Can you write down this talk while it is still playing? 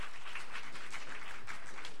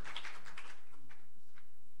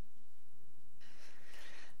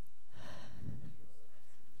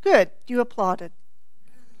Good, you applauded.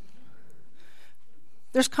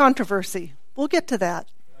 There's controversy. We'll get to that.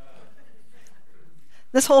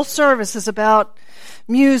 This whole service is about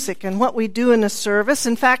music and what we do in a service.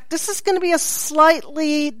 In fact, this is going to be a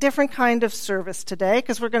slightly different kind of service today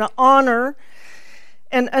because we're going to honor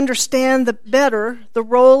and understand better the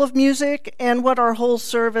role of music and what our whole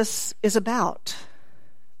service is about,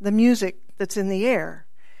 the music that's in the air.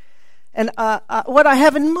 And what I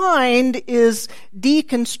have in mind is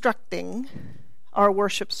deconstructing our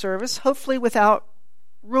worship service, hopefully without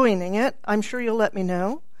ruining it. I'm sure you'll let me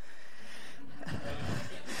know.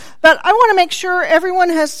 But I want to make sure everyone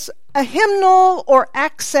has a hymnal or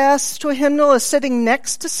access to a hymnal, is sitting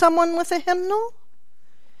next to someone with a hymnal.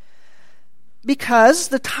 Because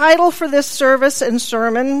the title for this service and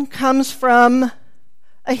sermon comes from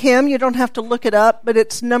a hymn. You don't have to look it up, but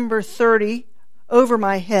it's number 30, Over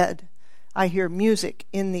My Head. I hear music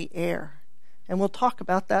in the air. And we'll talk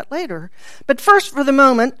about that later. But first, for the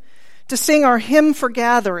moment, to sing our hymn for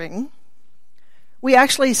gathering, we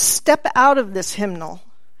actually step out of this hymnal.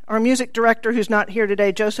 Our music director, who's not here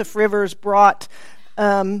today, Joseph Rivers, brought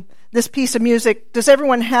this piece of music. Does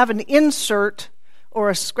everyone have an insert or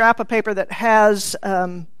a scrap of paper that has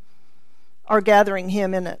our gathering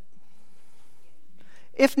hymn in it?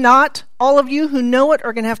 If not, all of you who know it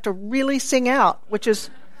are going to have to really sing out, which is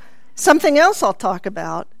something else I'll talk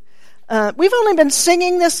about. We've only been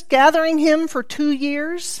singing this gathering hymn for 2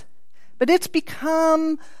 years, but it's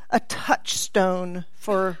become a touchstone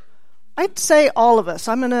for, I'd say, all of us.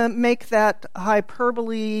 I'm going to make that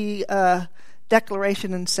hyperbole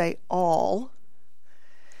declaration and say all.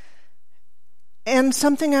 And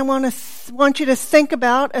something I want you to think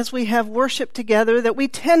about as we have worship together, that we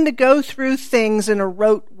tend to go through things in a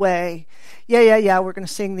rote way. Yeah, we're going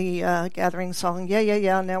to sing the gathering song.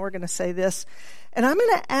 Yeah, now we're going to say this. And I'm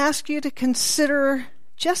going to ask you to consider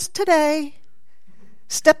just today,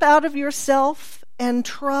 step out of yourself and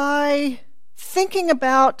try thinking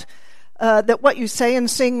about that what you say and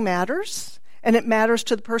sing matters, and it matters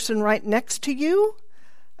to the person right next to you.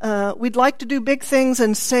 We'd like to do big things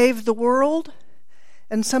and save the world,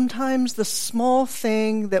 and sometimes the small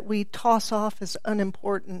thing that we toss off as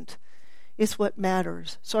unimportant is what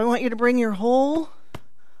matters. So I want you to bring your whole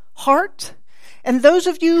heart, and those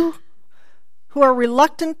of you who are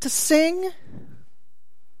reluctant to sing,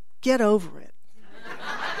 get over it.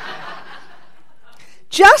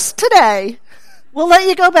 Just today, we'll let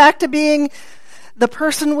you go back to being the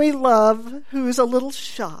person we love who's a little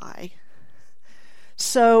shy.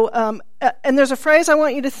 So, and there's a phrase I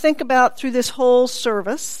want you to think about through this whole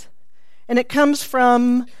service, and it comes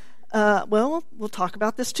from, we'll talk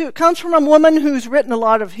about this too. It comes from a woman who's written a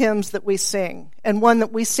lot of hymns that we sing, and one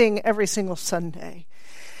that we sing every single Sunday.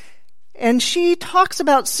 And she talks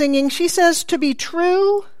about singing. She says, to be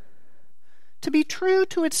true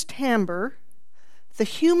to its timbre, the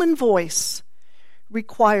human voice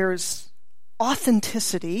requires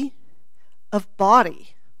authenticity of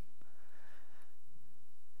body,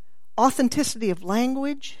 authenticity of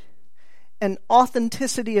language, and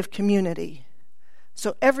authenticity of community.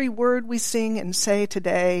 So every word we sing and say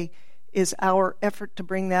today is our effort to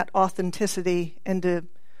bring that authenticity and to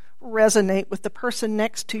resonate with the person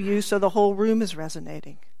next to you so the whole room is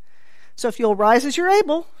resonating. So if you'll rise as you're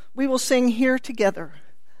able, we will sing Here Together.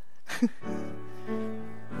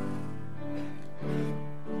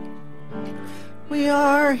 We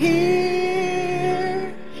are here.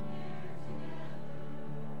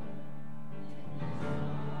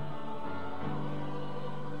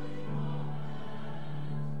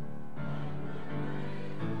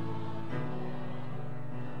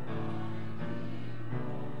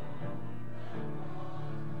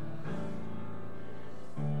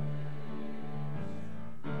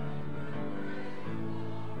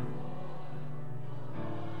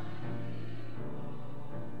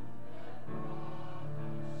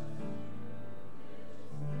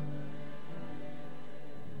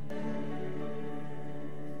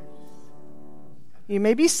 You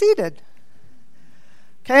may be seated.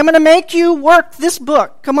 Okay, I'm going to make you work this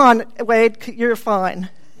book. Come on, Wade, you're fine.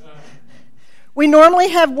 We normally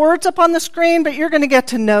have words up on the screen, but you're going to get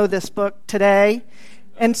to know this book today.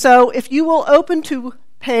 And so if you will open to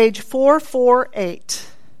page 448.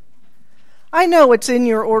 I know it's in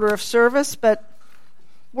your order of service, but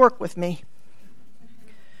work with me.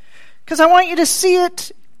 Because I want you to see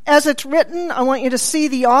it as it's written. I want you to see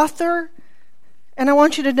the author. And I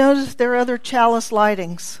want you to notice there are other chalice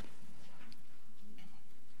lightings.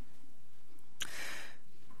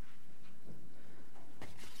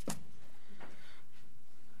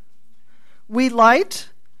 We light,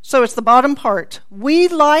 so it's the bottom part. We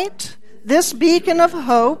light that this beacon of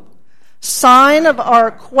hope, sign of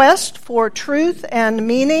our quest for truth and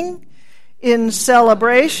meaning, in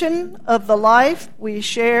celebration of the life we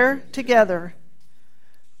share together.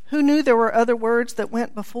 Who knew there were other words that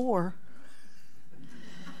went before?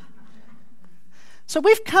 So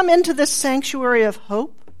we've come into this sanctuary of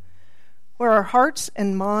hope where our hearts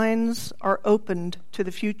and minds are opened to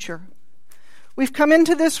the future. We've come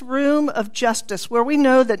into this room of justice where we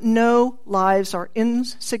know that no lives are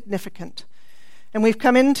insignificant. And we've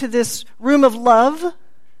come into this room of love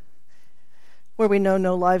where we know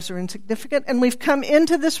no lives are insignificant. And we've come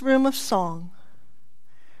into this room of song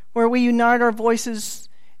where we unite our voices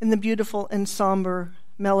in the beautiful and somber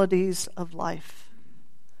melodies of life.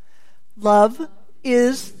 Love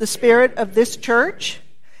is the spirit of this church,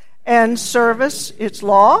 and service its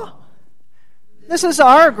law. This is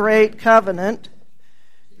our great covenant,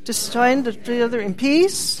 to stand together in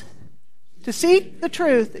peace, to seek the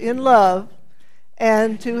truth in love,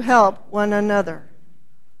 and to help one another.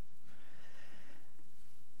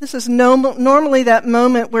 This is normally that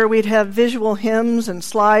moment where we'd have visual hymns and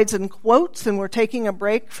slides and quotes, and we're taking a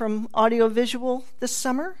break from audiovisual this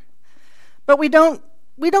summer. But we don't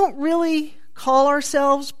really call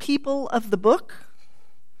ourselves people of the book.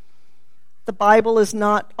 The Bible is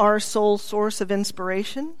not our sole source of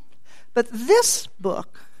inspiration. But this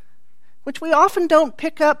book, which we often don't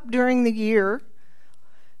pick up during the year,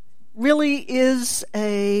 really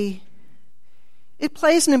it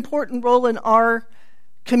plays an important role in our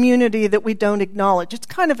community that we don't acknowledge. It's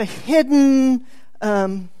kind of a hidden,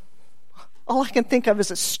 all I can think of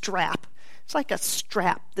is a strap. It's like a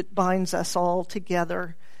strap that binds us all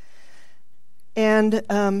together. And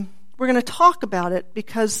we're going to talk about it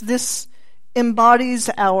because this embodies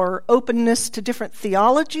our openness to different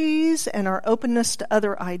theologies and our openness to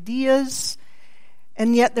other ideas.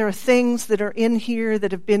 And yet there are things that are in here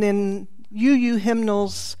that have been in UU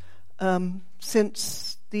hymnals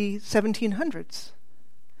since the 1700s.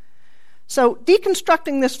 So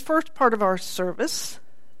deconstructing this first part of our service,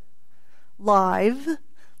 live,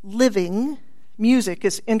 living music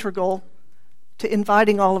is integral to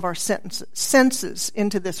inviting all of our senses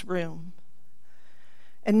into this room.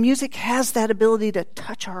 And music has that ability to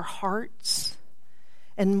touch our hearts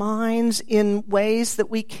and minds in ways that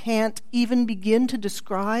we can't even begin to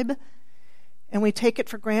describe. And we take it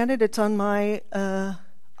for granted. It's on my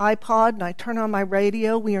iPod, and I turn on my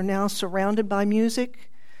radio. We are now surrounded by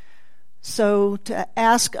music. So to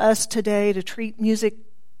ask us today to treat music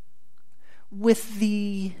with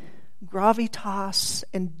the gravitas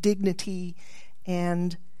and dignity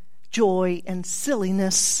and joy and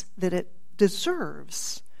silliness that it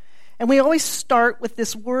deserves. And we always start with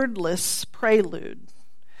this wordless prelude,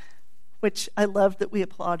 which I love that we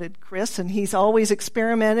applauded Chris, and he's always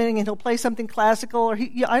experimenting, and he'll play something classical. Or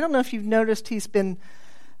I don't know if you've noticed he's been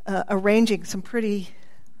arranging some pretty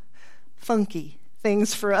funky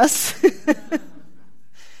things for us.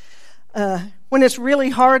 When it's really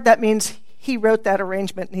hard, that means he wrote that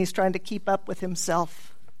arrangement and he's trying to keep up with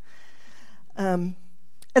himself. And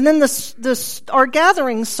then our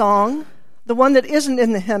gathering song, the one that isn't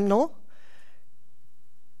in the hymnal,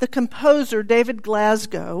 the composer, David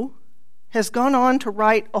Glasgow, has gone on to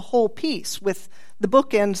write a whole piece with the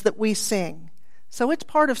bookends that we sing. So it's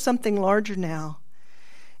part of something larger now.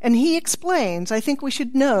 And he explains, I think we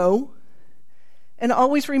should know and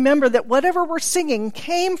always remember that whatever we're singing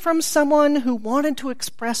came from someone who wanted to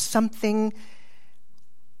express something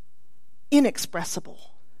inexpressible.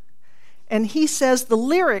 And he says the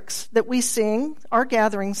lyrics that we sing, our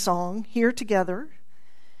gathering song, here together,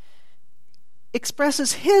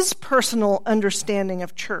 expresses his personal understanding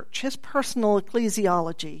of church, his personal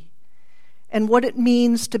ecclesiology, and what it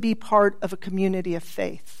means to be part of a community of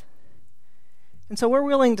faith. And so we're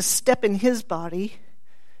willing to step in his body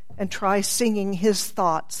and try singing his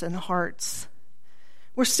thoughts and hearts.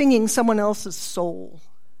 We're singing someone else's soul,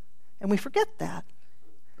 and we forget that.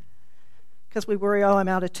 Because we worry, I'm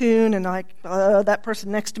out of tune, and that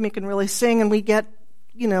person next to me can really sing, and we get,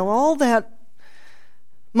 all that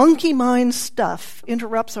monkey mind stuff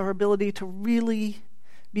interrupts our ability to really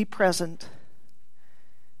be present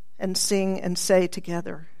and sing and say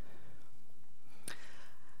together.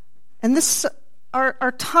 And this,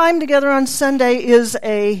 our time together on Sunday is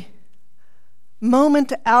a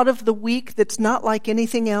moment out of the week that's not like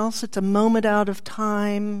anything else. It's a moment out of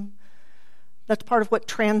time. That's part of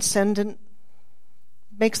what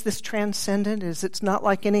makes this transcendent, is it's not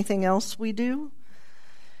like anything else we do.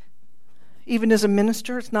 Even as a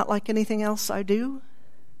minister, it's not like anything else I do.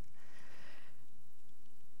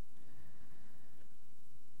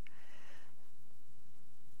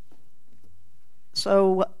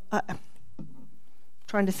 So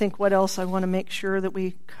Trying to think what else I want to make sure that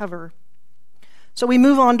we cover. So we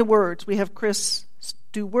move on to words. We have Chris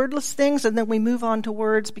do wordless things, and then we move on to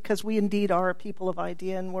words because we indeed are a people of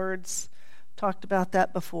idea and words. Talked about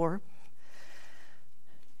that before.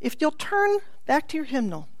 If you'll turn back to your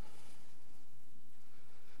hymnal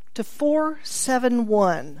to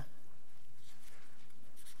 471.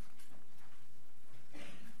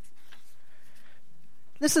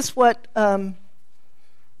 This is what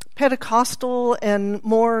Pentecostal and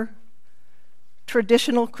more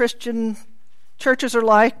traditional Christian churches are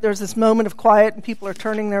like. There's this moment of quiet and people are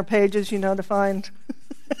turning their pages, to find.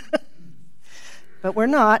 But we're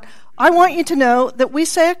not. I want you to know that we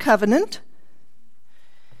say a covenant,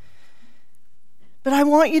 but I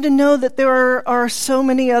want you to know that there are so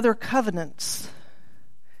many other covenants.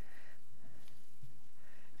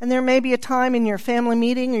 And there may be a time in your family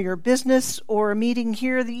meeting or your business or a meeting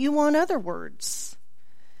here that you want other words.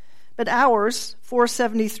 But ours,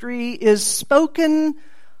 473, is spoken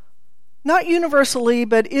not universally,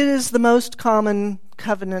 but it is the most common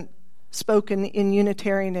covenant spoken in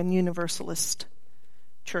Unitarian and Universalist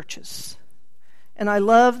churches. And I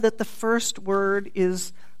love that the first word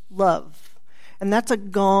is love. And that's a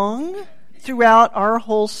gong throughout our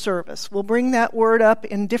whole service. We'll bring that word up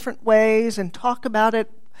in different ways and talk about it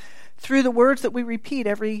through the words that we repeat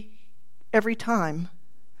every time.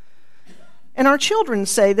 And our children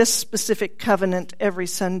say this specific covenant every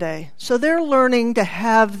Sunday. So they're learning to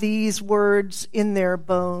have these words in their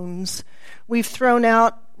bones. We've thrown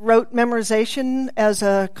out rote memorization as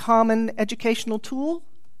a common educational tool.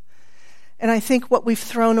 And I think what we've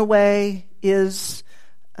thrown away is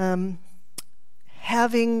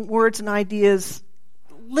having words and ideas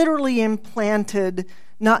literally implanted,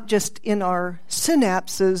 not just in our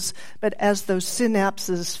synapses, but as those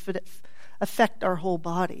synapses affect our whole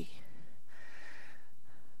body.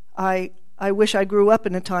 I wish I grew up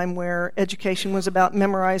in a time where education was about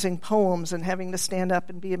memorizing poems and having to stand up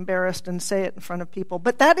and be embarrassed and say it in front of people.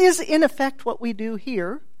 But that is, in effect, what we do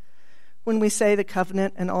here when we say the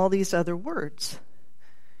covenant and all these other words.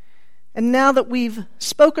 And now that we've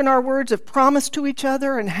spoken our words of promise to each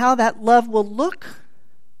other and how that love will look,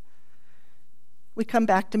 we come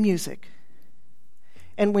back to music.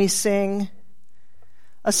 And we sing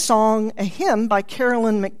a song, a hymn by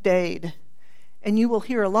Carolyn McDade. And you will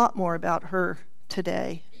hear a lot more about her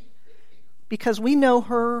today because we know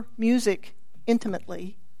her music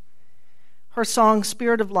intimately. Her song,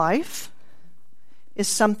 Spirit of Life, is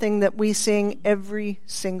something that we sing every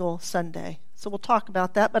single Sunday. So we'll talk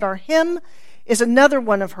about that. But our hymn is another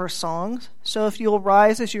one of her songs. So if you'll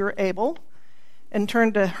rise as you're able and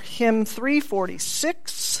turn to hymn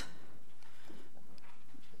 346.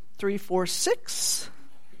 346.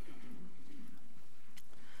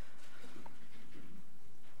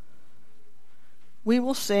 We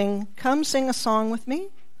will sing, Come Sing a Song with Me,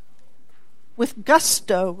 with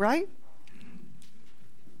gusto, right?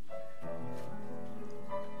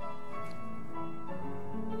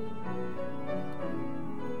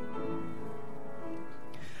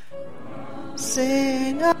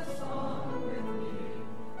 Sing a song with me,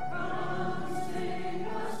 come sing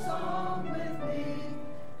a song with me,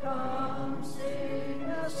 come sing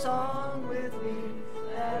a song with me,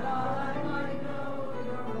 that I might know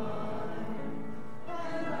your mind,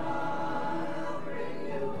 and I'll bring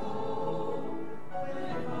you home,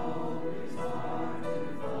 when home is hard to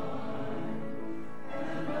find,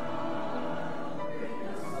 and I'll bring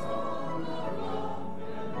a song of love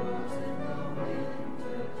that blows in the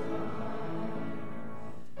winter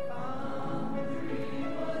time.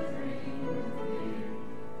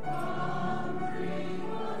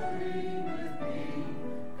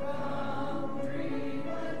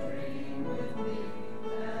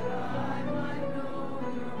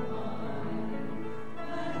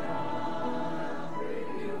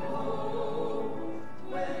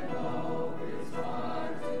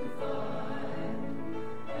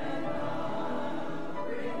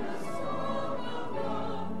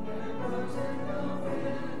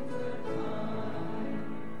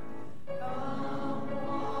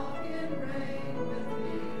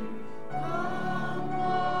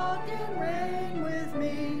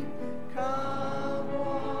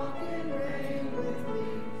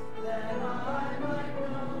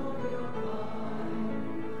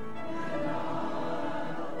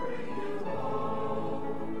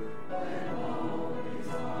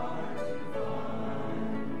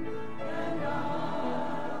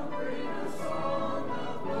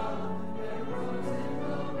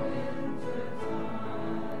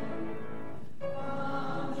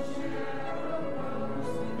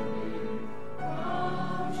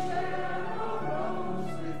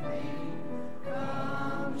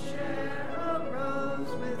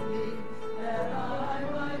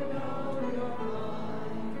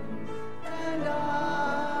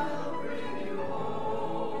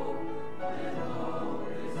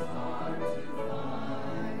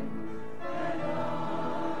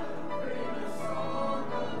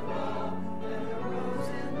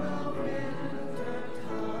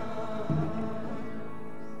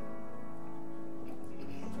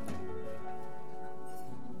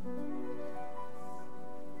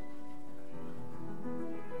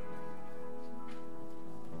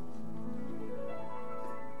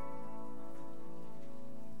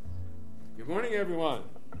 morning, everyone.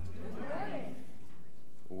 Good morning.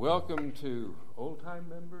 Welcome to old-time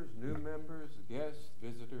members, new members, guests,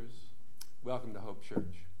 visitors. Welcome to Hope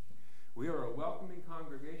Church. We are a welcoming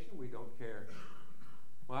congregation. We don't care.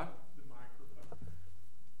 What? The microphone.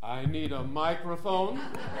 I need a microphone.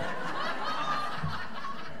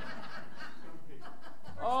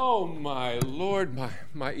 Oh, my Lord.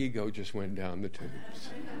 My ego just went down the tubes.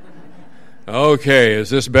 Okay, is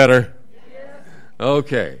this better?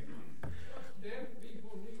 Okay.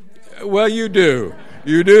 Well, you do.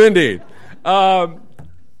 You do indeed.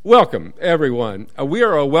 Welcome, everyone. We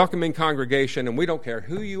are a welcoming congregation, and we don't care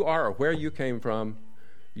who you are or where you came from.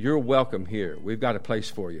 You're welcome here. We've got a place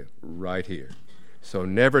for you right here. So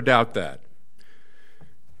never doubt that.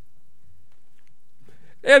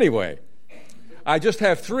 Anyway, I just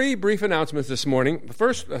have 3 brief announcements this morning.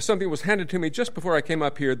 First, something was handed to me just before I came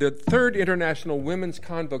up here. The 3rd International Women's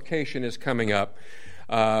Convocation is coming up.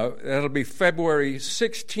 That'll be February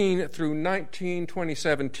 16 through 19,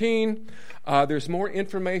 2017. There's more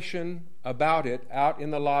information about it out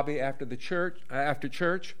in the lobby after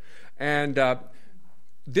church. And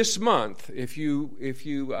this month, if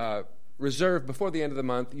you reserve before the end of the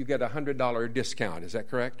month, you get a $100 discount. Is that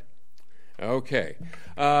correct? Okay.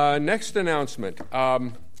 Next announcement.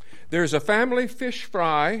 There's a family fish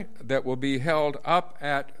fry that will be held up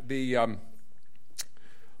at the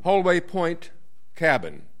Holway Point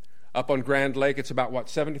Cabin up on Grand Lake. It's about,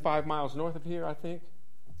 75 miles north of here, I think?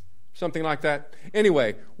 Something like that.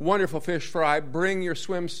 Anyway, wonderful fish fry. Bring your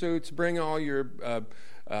swimsuits. Bring all your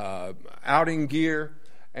outing gear.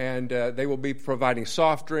 And they will be providing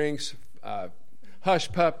soft drinks,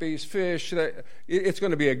 hush puppies, fish. It's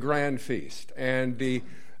going to be a grand feast. And the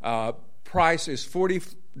price is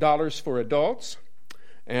 $40 for adults.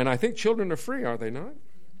 And I think children are free, are they not?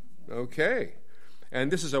 Okay. And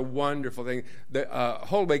this is a wonderful thing. The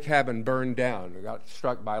Holway Cabin burned down. It got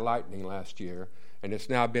struck by lightning last year, and it's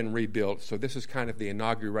now been rebuilt. So this is kind of the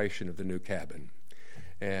inauguration of the new cabin.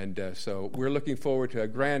 And so we're looking forward to a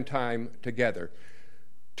grand time together.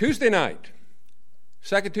 Tuesday night,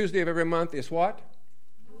 second Tuesday of every month is what?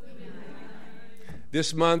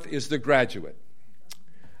 This month is The Graduate.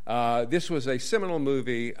 This was a seminal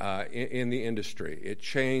movie in the industry. It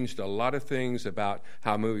changed a lot of things about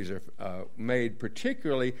how movies are made,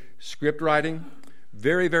 particularly script writing.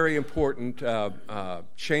 Very, very important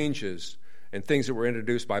changes and things that were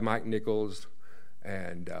introduced by Mike Nichols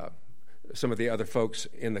and some of the other folks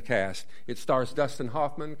in the cast. It stars Dustin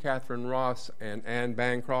Hoffman, Catherine Ross, and Anne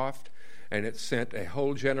Bancroft, and it sent a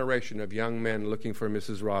whole generation of young men looking for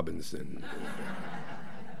Mrs. Robinson.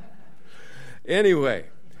 Anyway,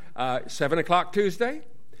 7 o'clock Tuesday,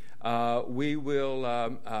 we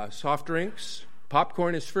will, soft drinks,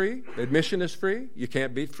 popcorn is free, admission is free, you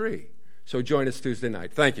can't beat free. So join us Tuesday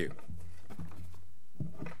night. Thank you.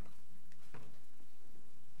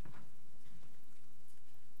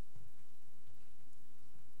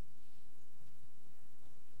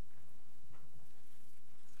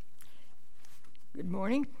 Good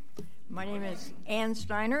morning. My name is Ann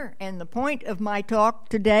Steiner, and the point of my talk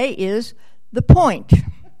today is the point.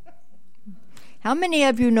 How many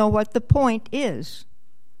of you know what the point is?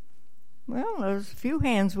 Well, a few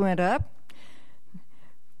hands went up.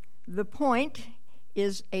 The point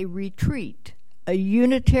is a retreat, a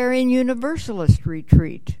Unitarian Universalist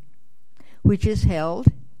retreat, which is held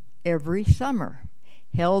every summer.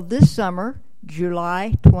 Held this summer,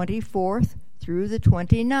 July 24th through the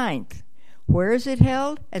 29th. Where is it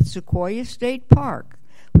held? At Sequoia State Park,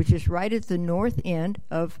 which is right at the north end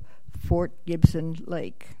of Fort Gibson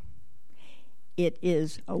Lake. It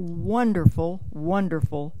is a wonderful,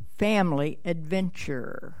 wonderful family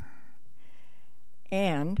adventure.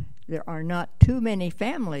 And there are not too many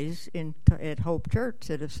families at Hope Church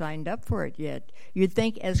that have signed up for it yet. You'd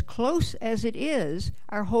think as close as it is,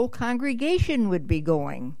 our whole congregation would be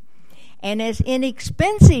going. And as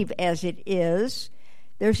inexpensive as it is,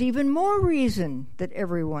 there's even more reason that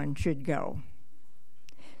everyone should go.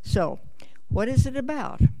 So, what is it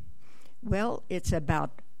about? Well, it's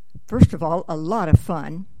about, first of all, a lot of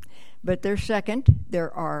fun. But second,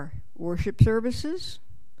 there are worship services.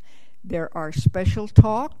 There are special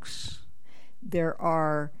talks. There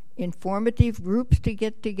are informative groups to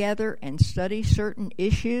get together and study certain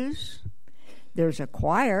issues. There's a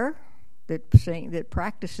choir that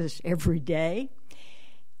practices every day.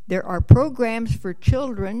 There are programs for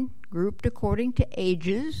children grouped according to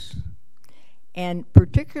ages, and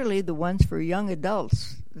particularly the ones for young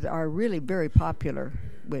adults are really very popular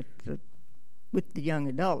with the young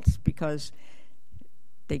adults because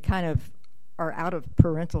they kind of are out of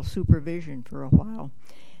parental supervision for a while.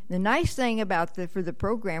 The nice thing about for the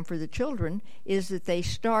program for the children is that they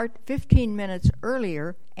start 15 minutes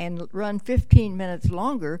earlier and run 15 minutes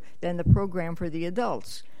longer than the program for the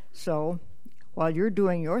adults. So while you're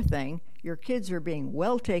doing your thing, your kids are being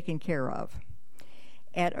well taken care of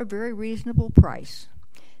at a very reasonable price.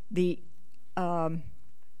 The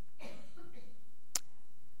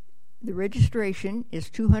registration is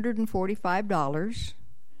 $245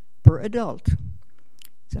 per adult.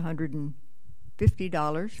 It's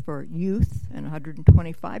 $150 for youth and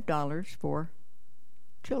 $125 for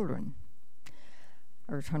children.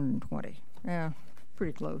 Or it's $120. Yeah,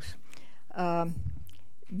 pretty close.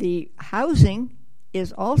 The housing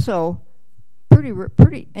is also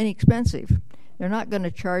pretty inexpensive. They're not going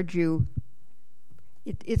to charge you.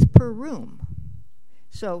 It's per room.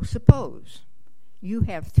 So suppose you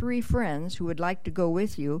have 3 friends who would like to go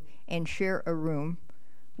with you and share a room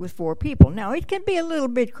with 4 people. Now, it can be a little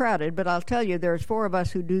bit crowded, but I'll tell you, there's 4 of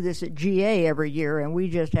us who do this at GA every year, and we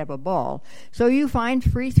just have a ball. So you find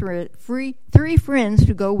 3 friends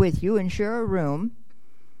to go with you and share a room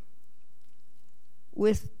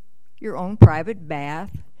with your own private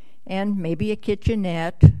bath and maybe a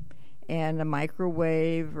kitchenette and a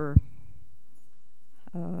microwave or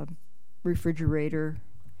refrigerator.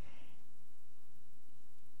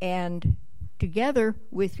 And together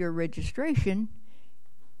with your registration,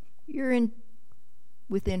 you're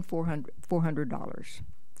within $400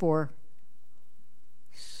 for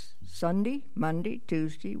Sunday, Monday,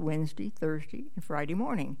 Tuesday, Wednesday, Thursday, and Friday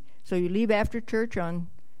morning. So you leave after church on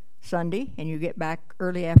Sunday, and you get back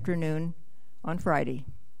early afternoon on Friday.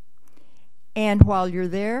 And while you're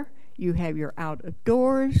there, you have your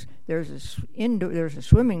outdoors. There's a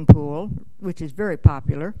swimming pool, which is very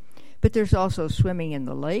popular, but there's also swimming in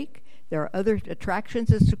the lake. There are other attractions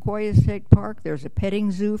at Sequoia State Park. There's a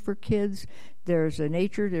petting zoo for kids. There's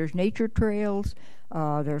nature trails.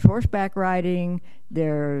 There's horseback riding.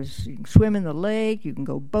 You can swim in the lake. You can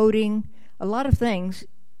go boating. A lot of things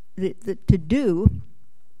that to do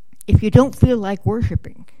if you don't feel like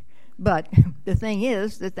worshiping. But the thing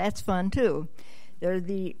is that's fun too. There's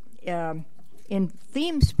the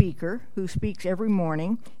theme speaker who speaks every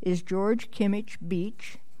morning is George Kimmich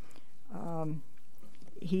Beach.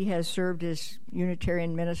 He has served as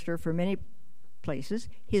Unitarian minister for many places.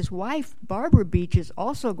 His wife, Barbara Beach, is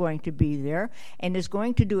also going to be there and is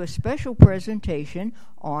going to do a special presentation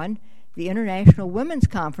on the International Women's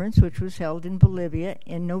Conference, which was held in Bolivia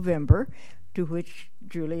in November, to which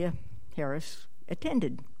Julia Harris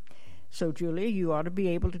attended. So, Julia, you ought to be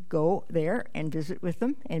able to go there and visit with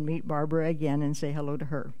them and meet Barbara again and say hello to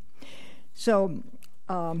her. So,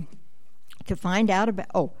 to find out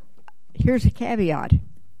about... here's a caveat.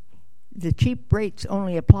 The cheap rates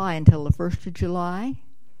only apply until the 1st of July,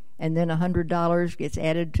 and then $100 gets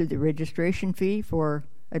added to the registration fee for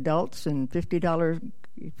adults and $50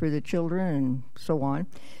 for the children and so on.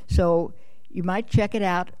 So you might check it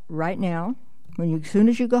out right now. As soon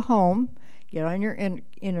as you go home, get on your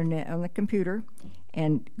internet, on the computer,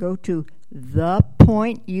 and go to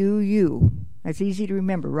thepointuu. That's easy to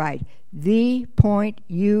remember, right?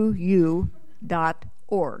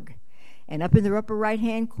 thepointuu.org. And up in the upper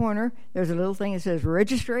right-hand corner, there's a little thing that says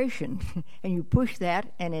registration. And you push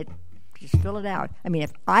that, and just fill it out. I mean,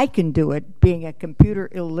 if I can do it, being a computer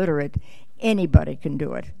illiterate, anybody can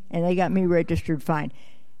do it. And they got me registered fine.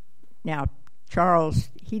 Now, Charles,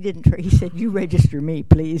 he said, you register me,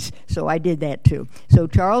 please. So I did that, too. So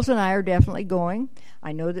Charles and I are definitely going.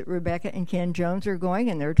 I know that Rebecca and Ken Jones are going,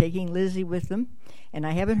 and they're taking Lizzie with them. And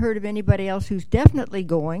I haven't heard of anybody else who's definitely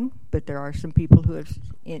going, but there are some people who have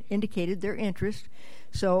indicated their interest.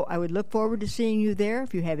 So I would look forward to seeing you there.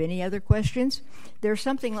 If you have any other questions, there's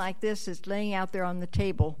something like this that's laying out there on the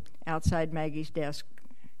table outside Maggie's desk.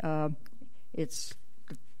 It's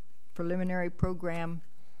the preliminary program,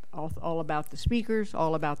 all about the speakers,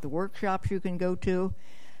 all about the workshops you can go to.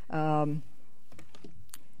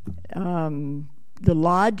 The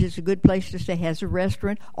lodge is a good place to stay. Has a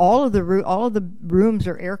restaurant. All of the rooms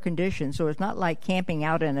are air conditioned, so it's not like camping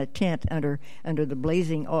out in a tent under the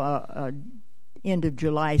blazing end of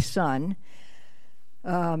July sun.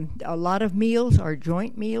 A lot of meals are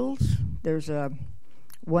joint meals. There's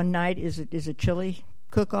one night is a chili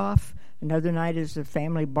cook-off. Another night is a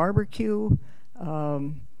family barbecue.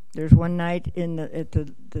 There's one night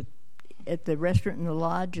at the restaurant in the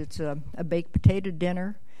lodge. It's a baked potato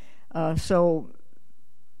dinner. So,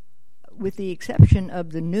 with the exception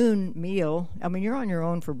of the noon meal, I mean, you're on your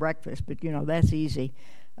own for breakfast, but, that's easy.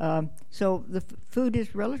 So the food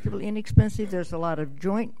is relatively inexpensive. There's a lot of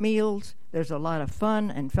joint meals. There's a lot of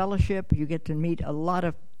fun and fellowship. You get to meet a lot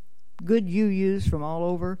of good UUs from all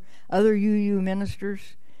over, other UU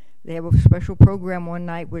ministers. They have a special program one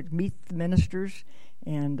night with Meet the Ministers,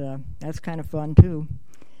 and that's kind of fun too.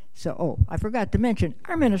 So, I forgot to mention,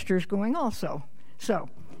 our minister is going also. So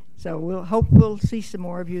we'll hope we'll see some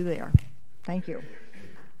more of you there. Thank you.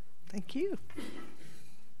 Thank you.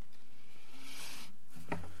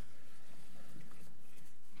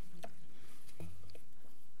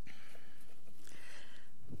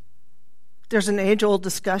 There's an age-old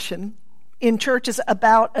discussion in churches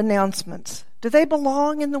about announcements. Do they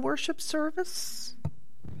belong in the worship service?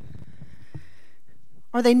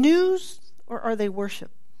 Are they news or are they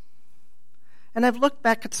worship? And I've looked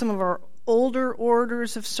back at some of our older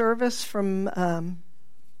orders of service from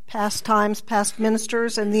past times, past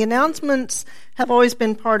ministers, and the announcements have always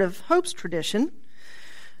been part of Hope's tradition.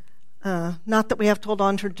 Not that we have to hold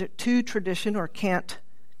on to tradition or can't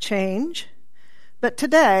change. But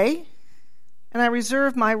today, and I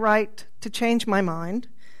reserve my right to change my mind,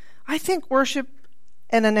 I think worship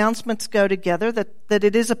and announcements go together, that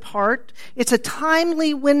it is a part. It's a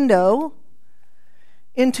timely window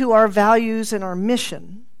into our values and our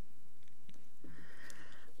mission.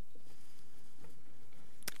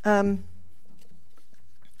 There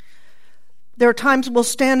are times we'll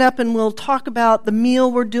stand up and we'll talk about the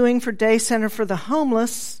meal we're doing for Day Center for the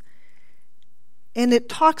Homeless, and it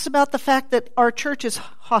talks about the fact that our church is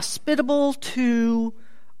hospitable to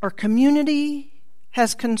our community,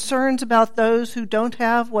 has concerns about those who don't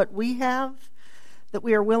have what we have, that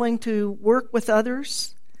we are willing to work with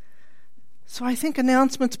others. So I think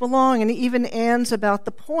announcements belong, and even Anne's about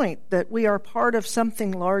the point that we are part of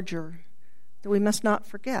something larger that we must not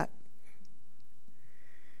forget.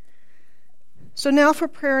 So now for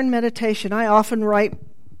prayer and meditation. I often write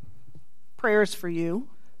prayers for you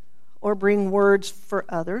or bring words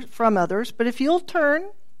from others, but if you'll turn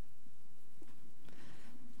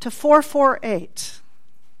to 448.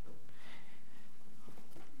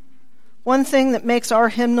 One thing that makes our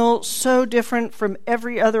hymnal so different from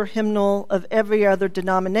every other hymnal of every other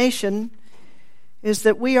denomination is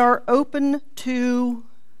that we are open to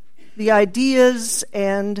the ideas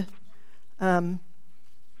and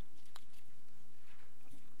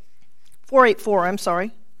 484, I'm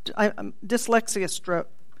sorry. I'm dyslexia stroke.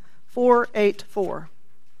 484.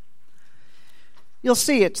 You'll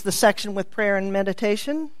see it's the section with prayer and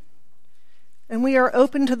meditation. And we are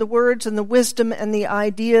open to the words and the wisdom and the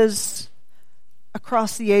ideas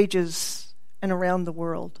across the ages and around the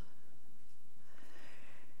world.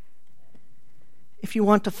 If you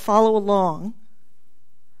want to follow along,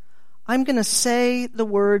 I'm going to say the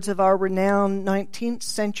words of our renowned 19th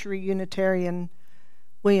century Unitarian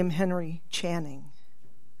William Henry Channing.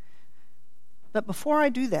 But before I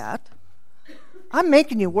do that, I'm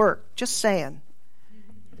making you work, just saying.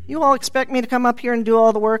 You all expect me to come up here and do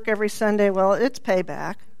all the work every Sunday? Well, it's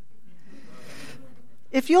payback.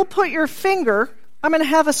 If you'll put your finger, I'm going to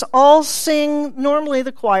have us all sing. Normally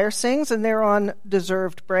the choir sings, and they're on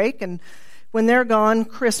deserved break. And when they're gone,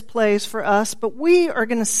 Chris plays for us. But we are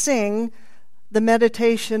going to sing the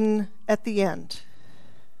meditation at the end.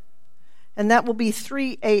 And that will be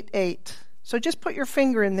 388. So just put your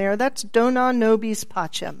finger in there. That's Dona Nobis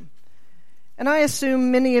Pacem. And I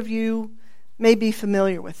assume many of you may be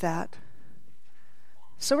familiar with that.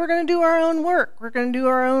 So we're going to do our own work. We're going to do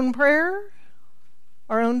our own prayer,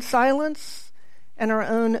 our own silence, and our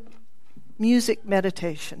own music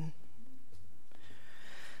meditation.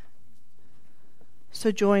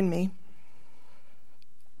 So join me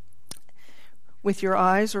with your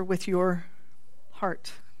eyes or with your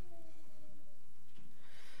heart.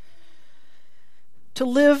 To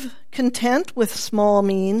live content with small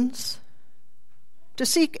means, to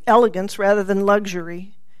seek elegance rather than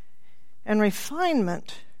luxury, and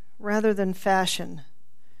refinement rather than fashion,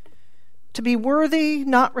 to be worthy,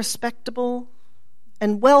 not respectable,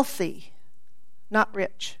 and wealthy, not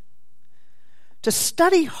rich, to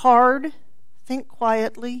study hard, think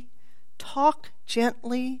quietly, talk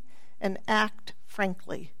gently, and act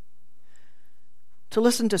frankly, to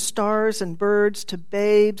listen to stars and birds, to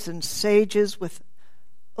babes and sages with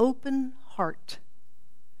open heart,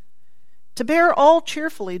 to bear all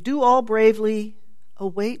cheerfully, do all bravely,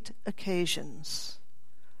 await occasions,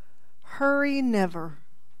 hurry never,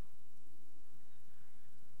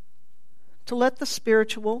 to let the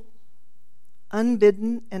spiritual,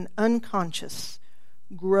 unbidden and unconscious,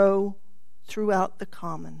 grow throughout the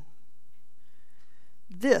common.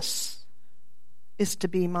 This is to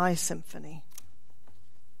be my symphony.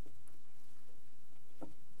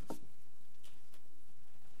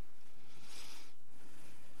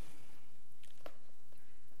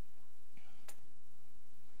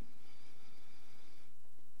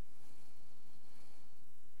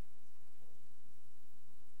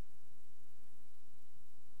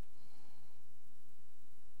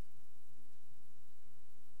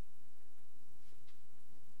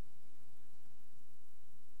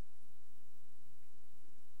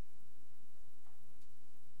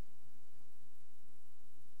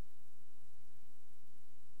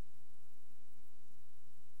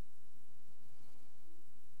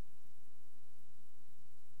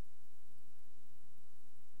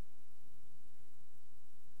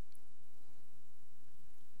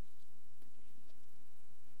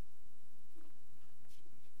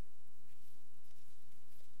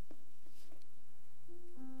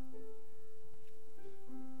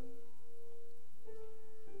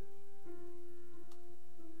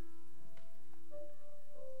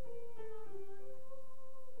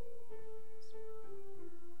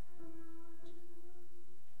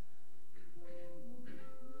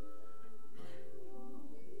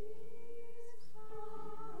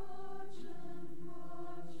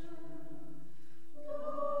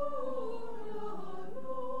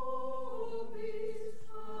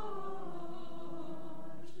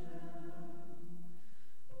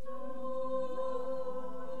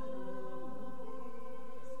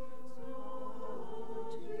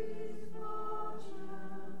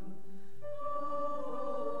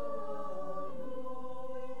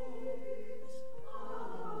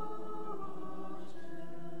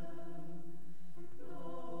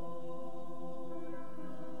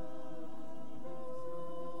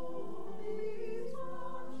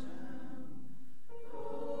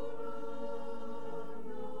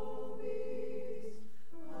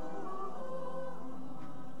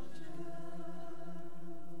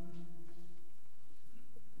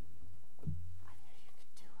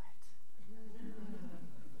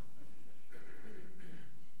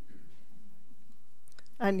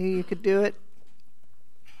 I knew you could do it.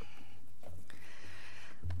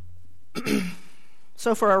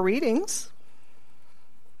 So for our readings,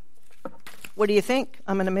 what do you think?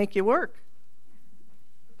 I'm going to make you work.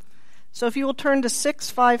 So if you will turn to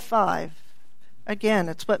 655, again,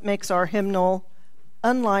 it's what makes our hymnal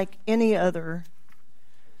unlike any other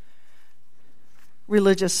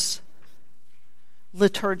religious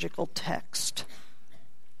liturgical text.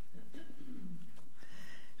 And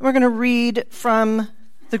we're going to read from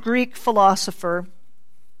the Greek philosopher.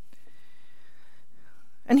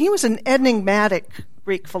 And he was an enigmatic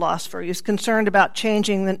Greek philosopher. He was concerned about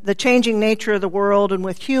changing the changing nature of the world and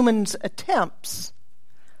with humans' attempts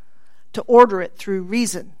to order it through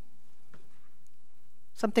reason.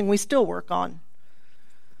 Something we still work on.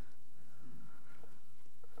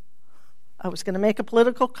 I was going to make a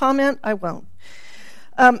political comment. I won't.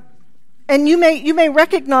 And you may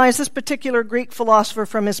recognize this particular Greek philosopher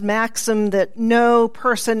from his maxim that no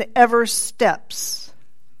person ever steps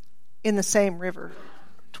in the same river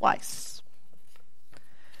twice.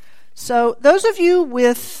 So those of you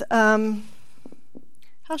with, how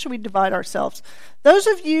should we divide ourselves? Those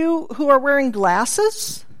of you who are wearing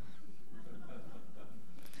glasses,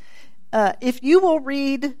 if you will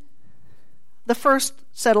read the first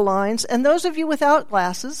set of lines, and those of you without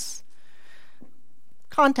glasses,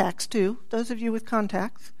 contacts too, those of you with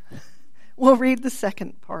contacts, will read the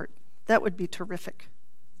second part. That would be terrific.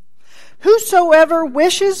 Whosoever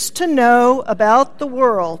wishes to know about the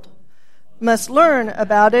world must learn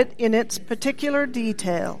about it in its particular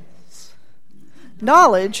details.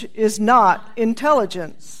 Knowledge is not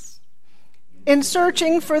intelligence. In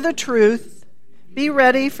searching for the truth, be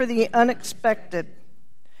ready for the unexpected.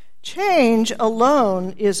 Change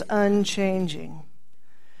alone is unchanging.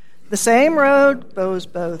 The same road goes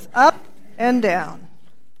both up and down.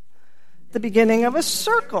 The beginning of a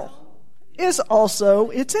circle is also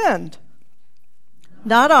its end.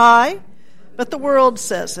 Not I, but the world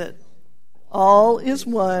says it. All is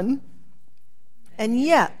one, and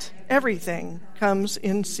yet everything comes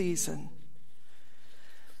in season.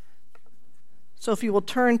 So if you will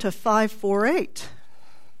turn to 548,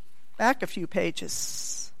 back a few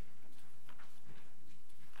pages.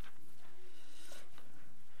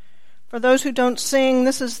 For those who don't sing,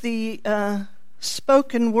 this is the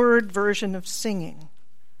spoken word version of singing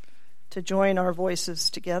to join our voices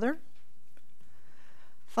together.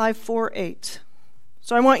 548.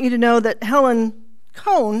 So I want you to know that Helen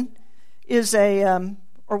Cohn is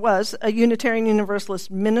was a Unitarian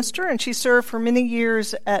Universalist minister, and she served for many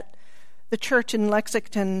years at the church in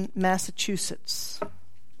Lexington, Massachusetts.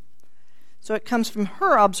 So it comes from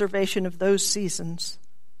her observation of those seasons.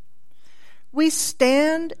 We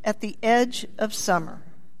stand at the edge of summer.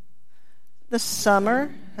 The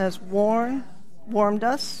summer has warmed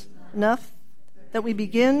us enough that we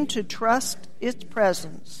begin to trust its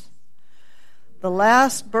presence. The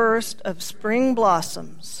last burst of spring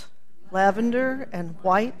blossoms, lavender and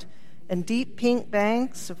white and deep pink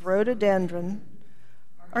banks of rhododendron,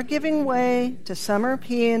 are giving way to summer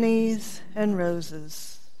peonies and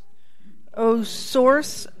roses. O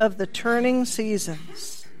source of the turning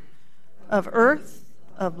seasons, of earth,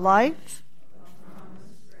 of life,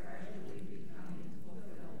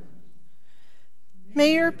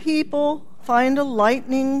 may your people find a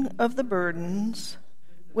lightening of the burdens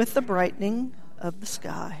with the brightening of the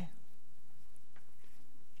sky.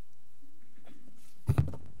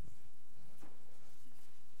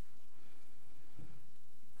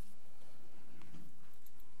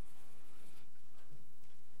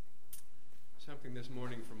 Something this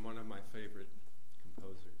morning from one of my favorite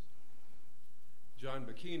composers, John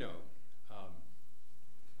Bacchino.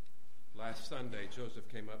 Last Sunday, Joseph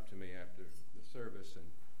came up to me after the service and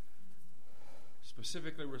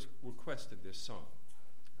specifically requested this song.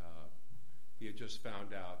 He had just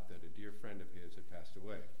found out that a dear friend of his had passed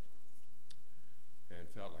away and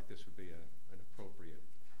felt like this would be an appropriate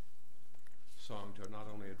song to not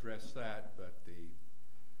only address that, but the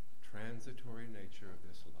transitory nature of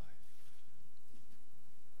this life.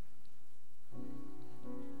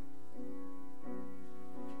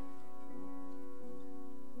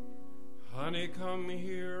 Honey, come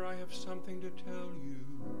here, I have something to tell you.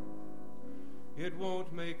 It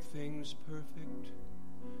won't make things perfect,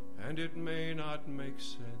 and it may not make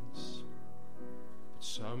sense, but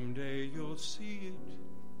someday you'll see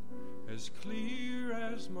it as clear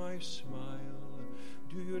as my smile.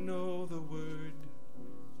 Do you know the word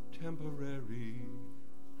temporary?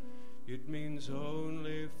 It means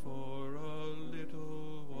only for a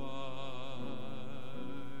little while.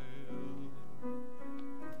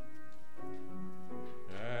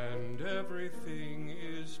 And everything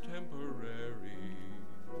is temporary.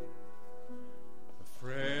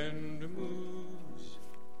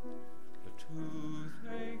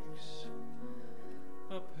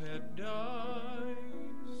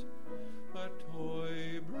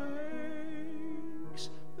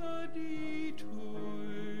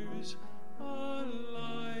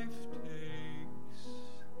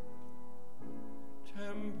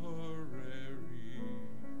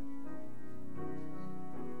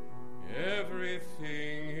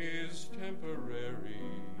 Everything is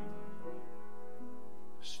temporary.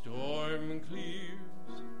 Storm clears,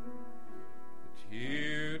 a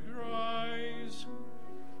tear dries,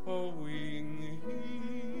 a wing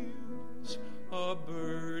heals, a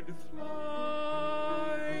bird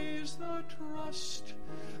flies, the trust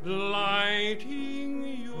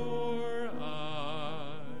lighting your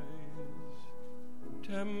eyes.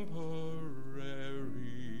 Temporary.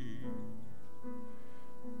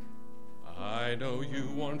 I know you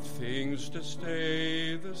want things to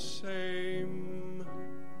stay the same.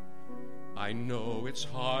 I know it's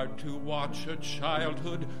hard to watch a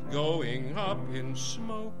childhood going up in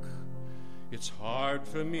smoke. It's hard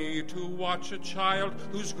for me to watch a child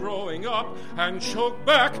who's growing up and choke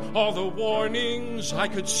back all the warnings I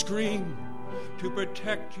could scream to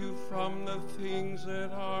protect you from the things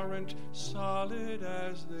that aren't solid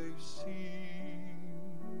as they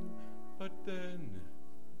seem. But then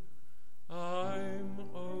I'm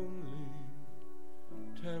only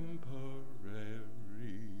temporary.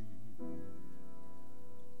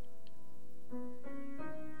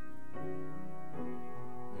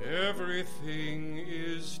 Everything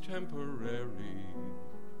is temporary.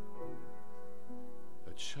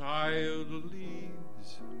 A child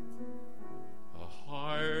leaves, a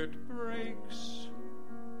heart breaks,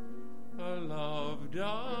 a love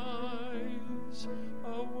dies,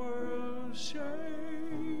 a world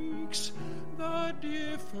shakes. The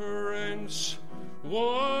difference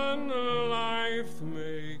one life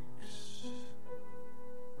makes.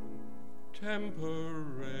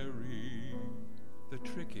 Temporary. The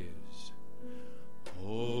trick is,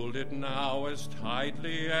 hold it now as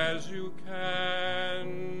tightly as you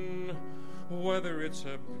can. Whether it's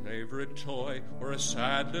a favorite toy or a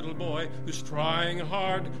sad little boy who's trying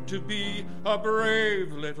hard to be a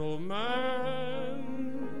brave little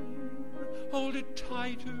man. Hold it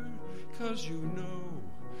tighter, 'cause you know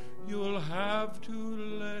you'll have to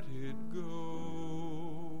let it go.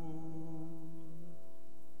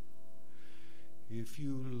 If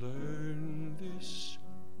you learn this,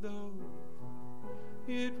 though,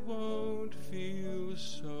 it won't feel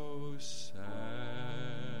so sad.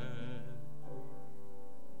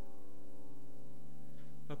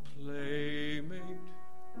 A playmate,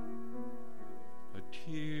 a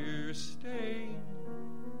tear stain,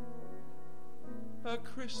 a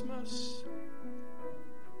Christmas,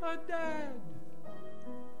 a dad.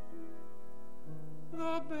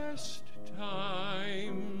 The best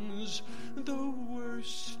times, the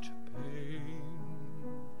worst pain,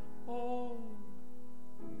 all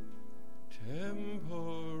temporary.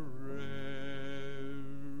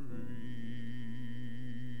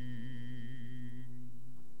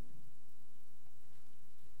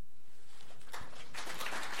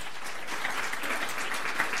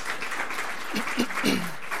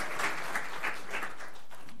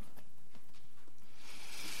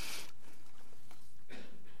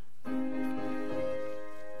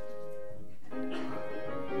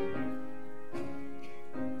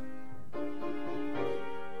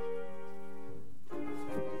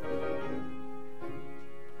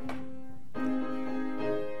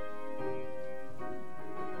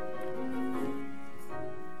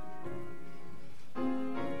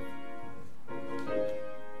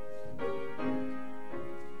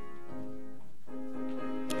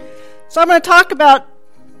 So I'm going to talk about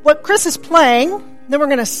what Chris is playing, then we're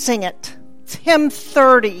going to sing it. It's hymn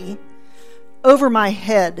 30, Over My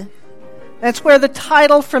Head. That's where the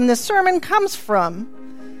title from this sermon comes from.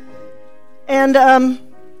 And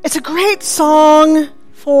it's a great song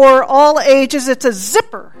for all ages. It's a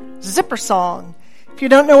zipper song. If you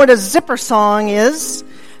don't know what a zipper song is,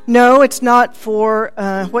 no, it's not for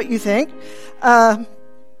what you think.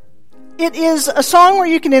 It is a song where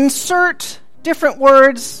you can insert different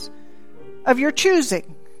words of your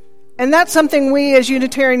choosing. And that's something we as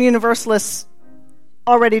Unitarian Universalists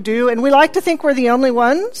already do, and we like to think we're the only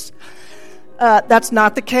ones. That's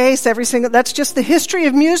not the case. That's just the history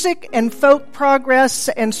of music and folk progress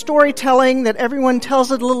and storytelling, that everyone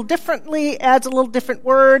tells it a little differently, adds a little different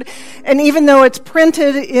word, and even though it's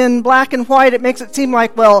printed in black and white, it makes it seem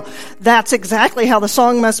like, well, that's exactly how the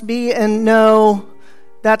song must be, and no,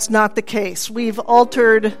 that's not the case. We've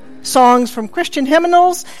altered songs from Christian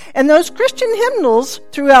hymnals, and those Christian hymnals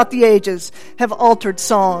throughout the ages have altered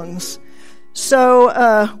songs.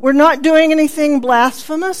 So we're not doing anything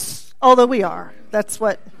blasphemous, although we are. That's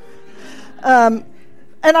what. And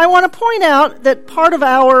I want to point out that part of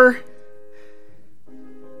our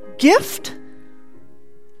gift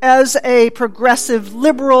as a progressive,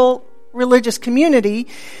 liberal religious community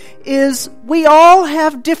is we all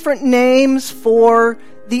have different names for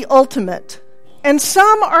the ultimate. And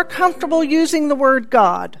some are comfortable using the word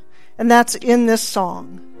God, and that's in this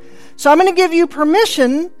song. So I'm going to give you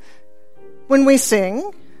permission when we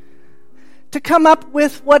sing to come up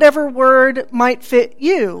with whatever word might fit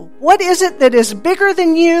you. What is it that is bigger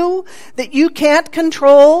than you, that you can't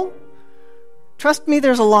control? Trust me,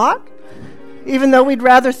 there's a lot, even though we'd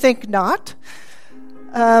rather think not.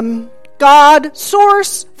 God,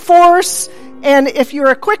 source, force, and if you're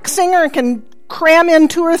a quick singer and can cram in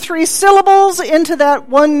 2 or 3 syllables into that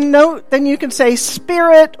one note, then you can say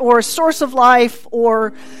spirit or source of life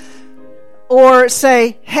or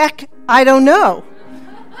say, heck, I don't know.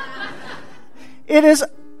 It is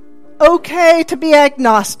okay to be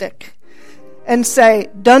agnostic and say,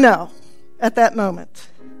 dunno, at that moment.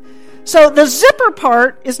 So the zipper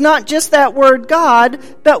part is not just that word God,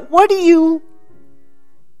 but what do you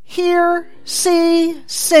hear, see,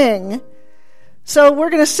 sing? So we're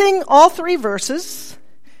going to sing all 3 verses.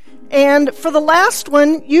 And for the last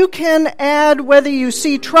one, you can add whether you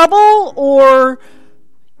see trouble or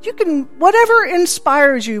you can, whatever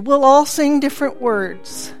inspires you. We'll all sing different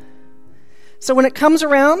words. So when it comes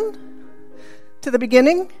around to the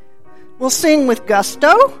beginning, we'll sing with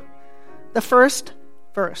gusto the first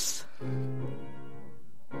verse.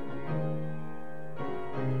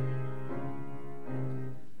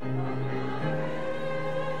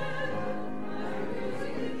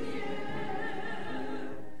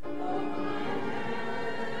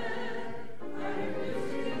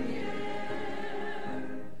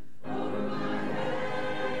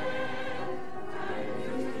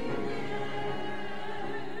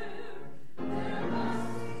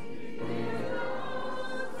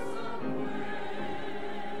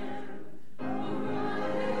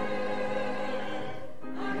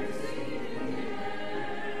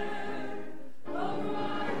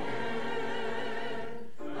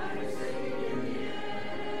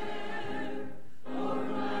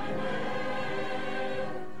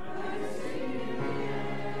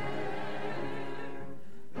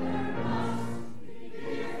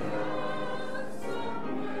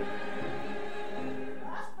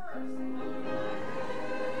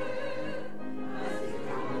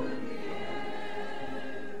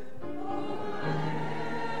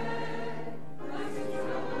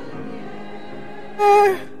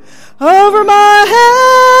 Over my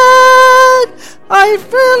head, I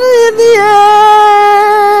feel in the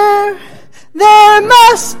air. There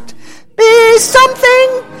must be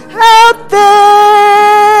something out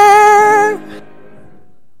there.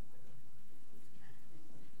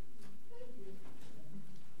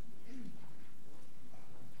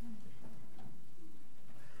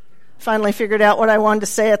 Finally figured out what I wanted to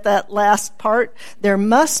say at that last part. There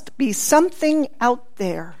must be something out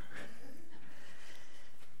there.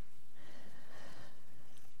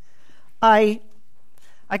 I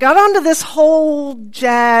got onto this whole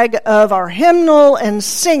jag of our hymnal and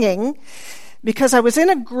singing because I was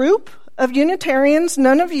in a group of Unitarians,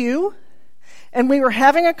 none of you, and we were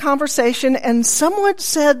having a conversation, and someone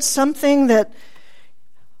said something that,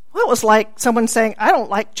 well, it was like someone saying, I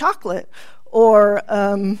don't like chocolate, or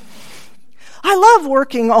I love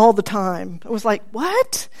working all the time. It was like,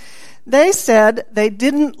 what? They said they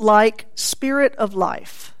didn't like Spirit of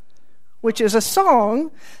Life, which is a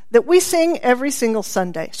song that we sing every single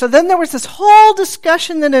Sunday. So then there was this whole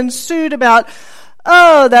discussion that ensued about,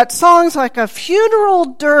 oh, that song's like a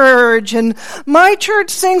funeral dirge, and my church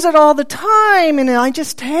sings it all the time, and I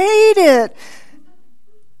just hate it.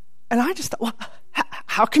 And I just thought, well,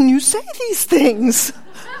 how can you say these things?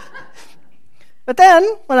 But then,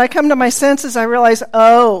 when I come to my senses, I realize,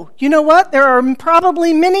 oh, you know what? There are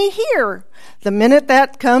probably many here. The minute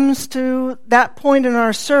that comes to that point in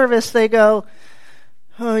our service, they go,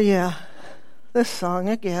 oh yeah, this song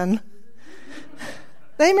again.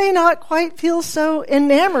 They may not quite feel so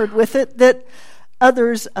enamored with it that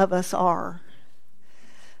others of us are.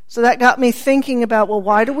 So that got me thinking about, well,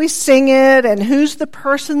 why do we sing it, and who's the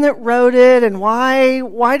person that wrote it, and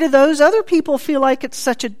why do those other people feel like it's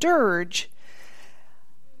such a dirge?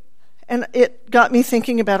 And it got me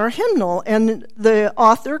thinking about our hymnal. And the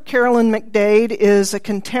author, Carolyn McDade, is a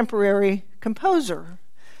contemporary composer.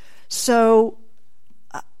 So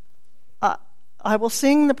I will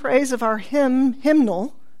sing the praise of our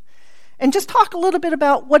hymnal and just talk a little bit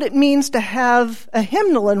about what it means to have a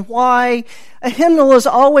hymnal and why a hymnal is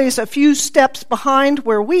always a few steps behind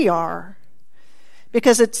where we are.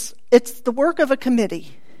 Because it's the work of a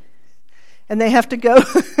committee. And they have to go...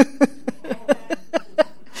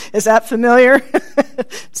 Is that familiar?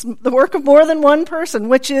 It's the work of more than one person,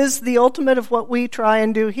 which is the ultimate of what we try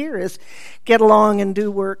and do here, is get along and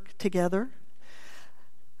do work together.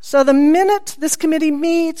 So the minute this committee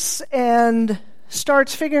meets and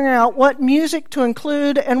starts figuring out what music to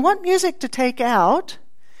include and what music to take out,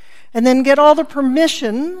 and then get all the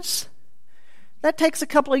permissions, that takes a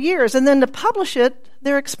couple of years. And then to publish it,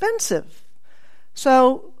 they're expensive.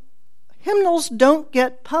 So hymnals don't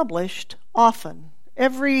get published often,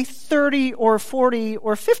 every 30 or 40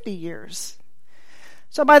 or 50 years.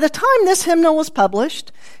 So by the time this hymnal was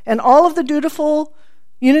published, and all of the dutiful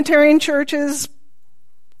Unitarian churches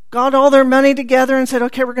got all their money together and said,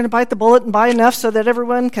 okay, we're going to bite the bullet and buy enough so that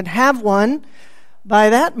everyone can have one, by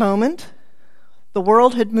that moment, the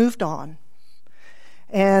world had moved on.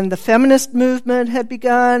 And the feminist movement had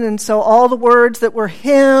begun, and so all the words that were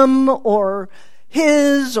him or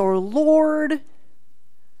his or Lord,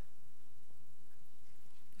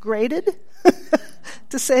 graded,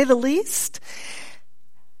 to say the least.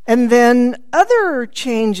 And then other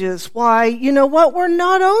changes. Why, you know what, we're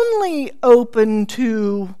not only open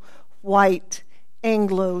to white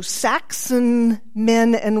Anglo-Saxon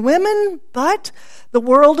men and women, but the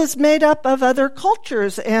world is made up of other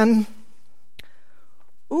cultures, and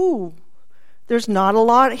there's not a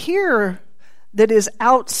lot here that is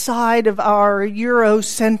outside of our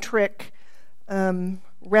Eurocentric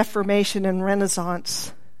Reformation and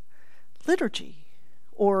Renaissance liturgy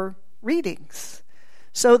or readings.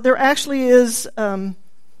 So there actually is,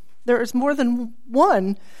 there is more than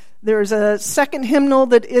one. There's a second hymnal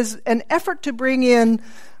that is an effort to bring in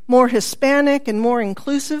more Hispanic and more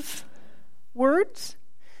inclusive words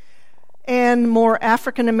and more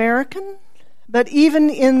African American. But even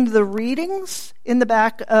in the readings in the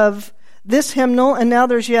back of this hymnal, and now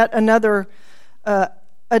there's yet another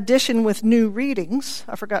edition with new readings.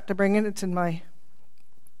 I forgot to bring it. It's in my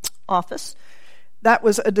office. That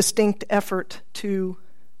was a distinct effort to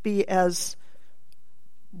be as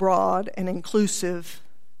broad and inclusive.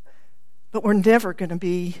 But we're never going to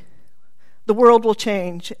be. The world will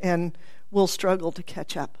change, and we'll struggle to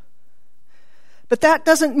catch up. But that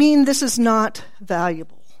doesn't mean this is not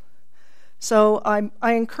valuable. So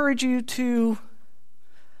I encourage you to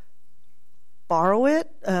borrow it,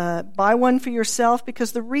 buy one for yourself,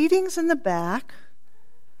 because the readings in the back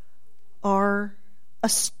are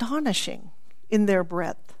astonishing in their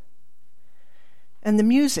breadth. And the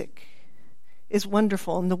music is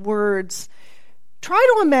wonderful, and the words.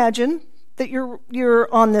 Try to imagine that you're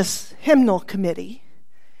on this hymnal committee,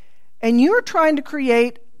 and you're trying to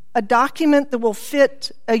create a document that will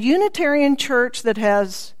fit a Unitarian church that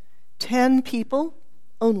has 10 people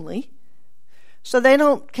only. So they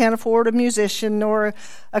can't afford a musician or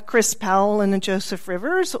a Chris Powell and a Joseph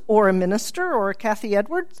Rivers or a minister or a Kathy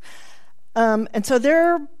Edwards. And so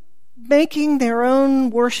they're making their own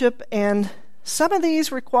worship, and some of the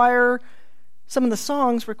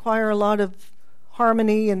songs require a lot of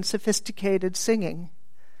harmony and sophisticated singing.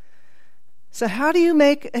 So how do you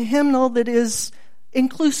make a hymnal that is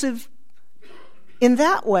inclusive in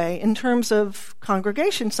that way, in terms of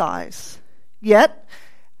congregation size? Yet,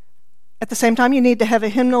 at the same time, you need to have a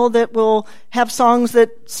hymnal that will have songs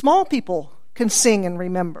that small people can sing and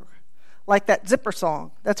remember, like that zipper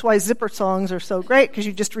song. That's why zipper songs are so great, because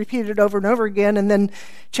you just repeat it over and over again and then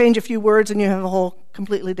change a few words and you have a whole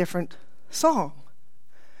completely different song,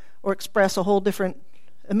 or express a whole different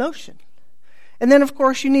emotion. And then, of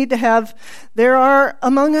course, you need to have, there are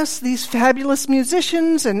among us these fabulous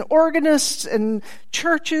musicians and organists and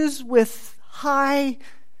churches with high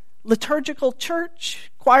liturgical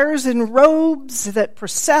church, choirs in robes that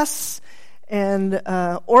process, and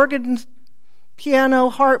organ, piano,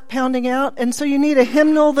 harp pounding out. And so you need a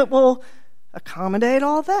hymnal that will accommodate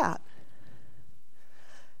all that.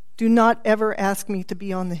 Do not ever ask me to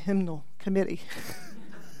be on the hymnal committee.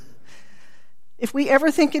 If we ever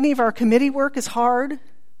think any of our committee work is hard,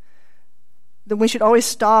 then we should always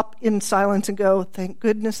stop in silence and go, thank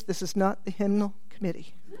goodness this is not the hymnal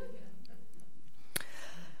committee.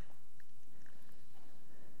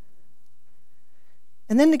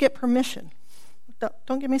 And then to get permission.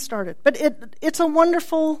 Don't get me started. But it's a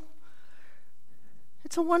wonderful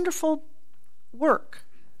work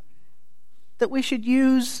that we should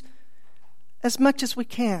use as much as we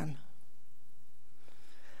can.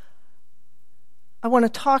 I want to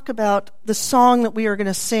talk about the song that we are going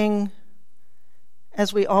to sing,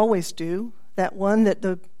 as we always do, that one that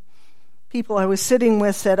the people I was sitting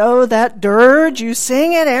with said, oh, that dirge, you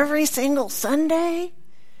sing it every single Sunday?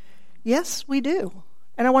 Yes, we do.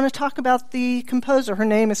 And I want to talk about the composer. Her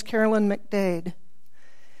name is Carolyn McDade.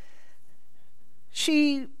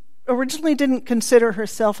 originally didn't consider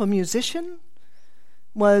herself a musician,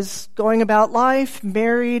 was going about life,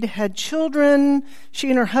 married, had children. She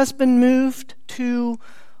and her husband moved to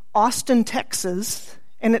Austin, Texas,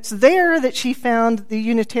 and it's there that she found the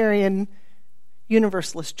Unitarian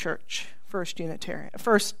Universalist Church, First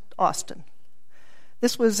Austin.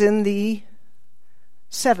 This was in the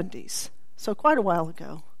 70s, so quite a while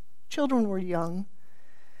ago. Children were young,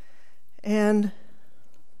 and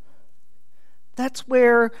that's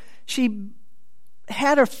where she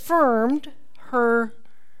had affirmed her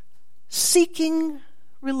seeking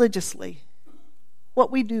religiously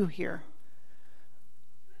what we do here.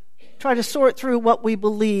 Try to sort through what we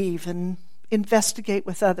believe and investigate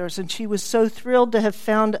with others. And she was so thrilled to have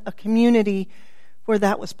found a community where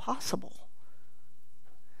that was possible.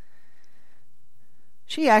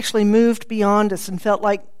 She actually moved beyond us and felt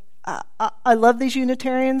like, I love these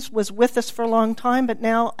Unitarians, was with us for a long time, but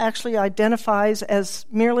now actually identifies as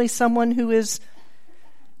merely someone who is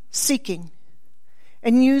seeking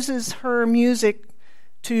and uses her music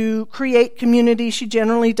to create community. She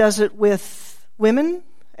generally does it with women,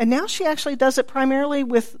 and now she actually does it primarily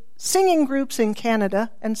with singing groups in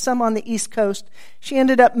Canada and some on the East Coast. She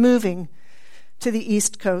ended up moving to the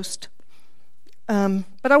East Coast.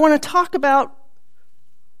 But I want to talk about,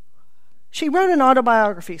 she wrote an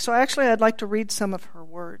autobiography, so I'd like to read some of her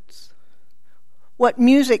words. What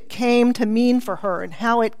music came to mean for her and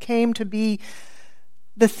how it came to be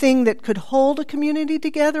the thing that could hold a community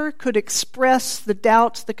together, could express the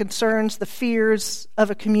doubts, the concerns, the fears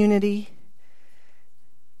of a community.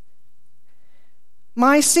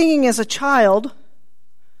 My singing as a child,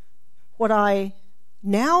 what I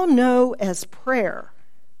now know as prayer,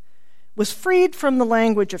 was freed from the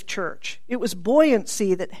language of church. It was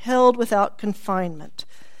buoyancy that held without confinement,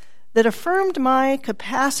 that affirmed my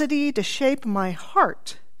capacity to shape my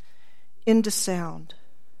heart into sound.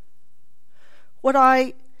 What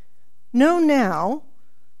I know now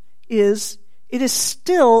is it is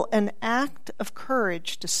still an act of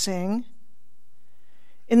courage to sing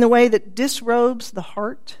in the way that disrobes the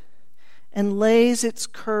heart and lays its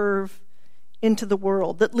curve into the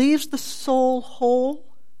world, that leaves the soul whole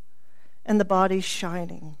and the body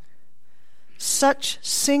shining. Such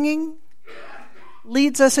singing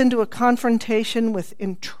leads us into a confrontation with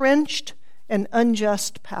entrenched and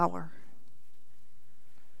unjust power.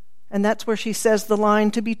 And that's where she says the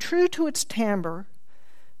line, to be true to its timbre,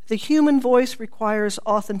 the human voice requires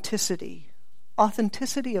authenticity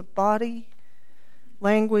of body,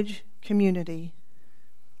 language, community.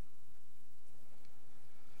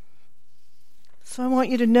 So I want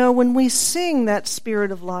you to know when we sing that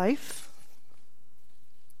Spirit of Life,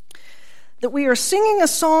 that we are singing a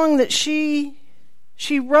song that she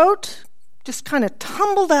wrote, just kind of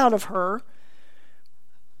tumbled out of her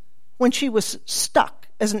when she was stuck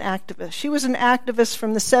as an activist. She was an activist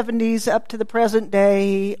from the 70s up to the present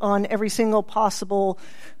day on every single possible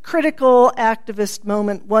critical activist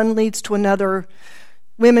moment. One leads to another.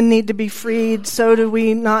 Women need to be freed. So do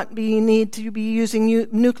we need to be using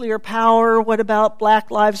nuclear power? What about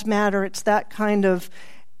Black Lives Matter? It's that kind of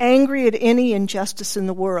angry at any injustice in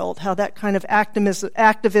the world, how that kind of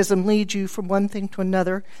activism leads you from one thing to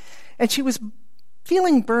another. And she was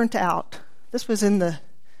feeling burnt out. This was in the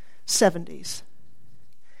 70s.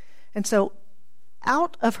 And so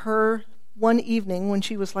out of her one evening when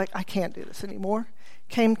she was like, I can't do this anymore,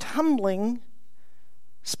 came tumbling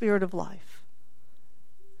Spirit of Life.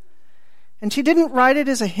 And she didn't write it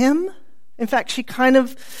as a hymn. In fact, she kind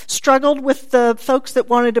of struggled with the folks that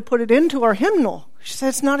wanted to put it into our hymnal. She said,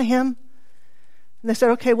 it's not a hymn. And they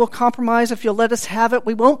said, okay, we'll compromise if you'll let us have it.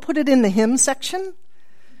 We won't put it in the hymn section.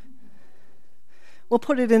 We'll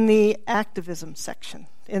put it in the activism section,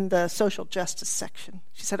 in the social justice section.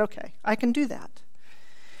 She said, okay, I can do that.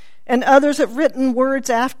 And others have written words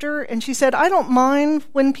after, and she said, I don't mind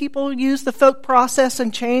when people use the folk process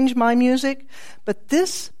and change my music, but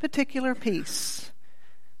this particular piece,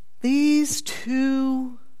 these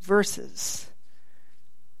 2 verses,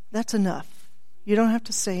 that's enough. You don't have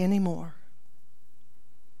to say any more.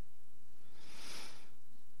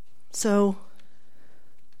 So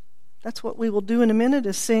that's what we will do in a minute,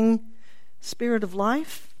 is sing Spirit of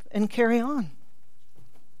Life and carry on.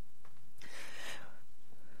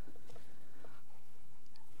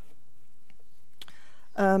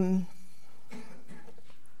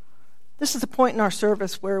 This is the point in our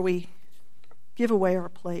service where we give away our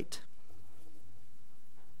plate.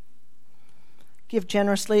 Give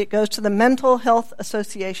generously. It goes to the Mental Health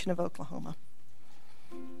Association of Oklahoma.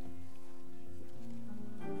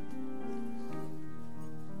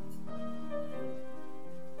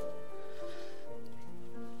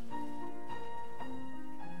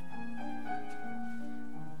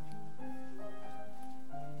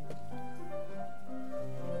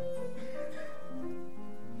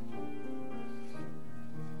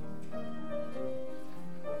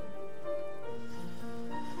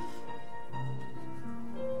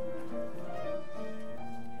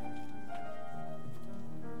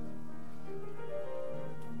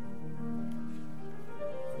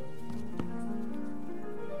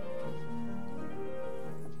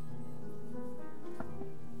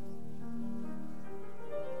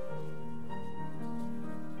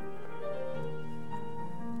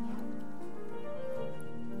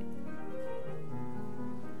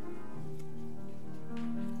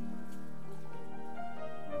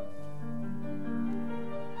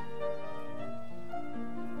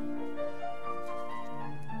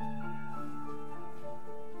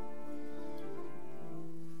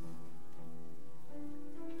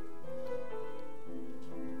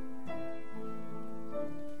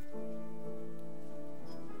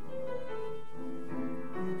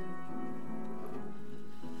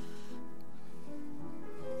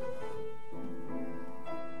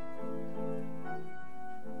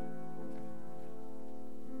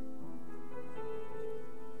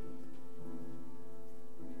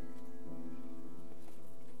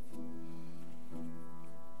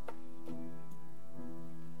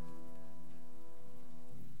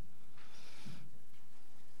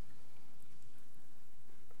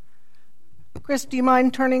 Chris, do you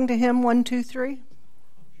mind turning to hymn 123?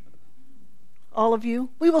 All of you.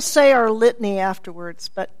 We will say our litany afterwards,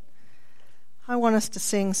 but I want us to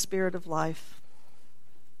sing Spirit of Life.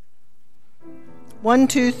 1,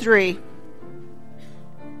 2, 3.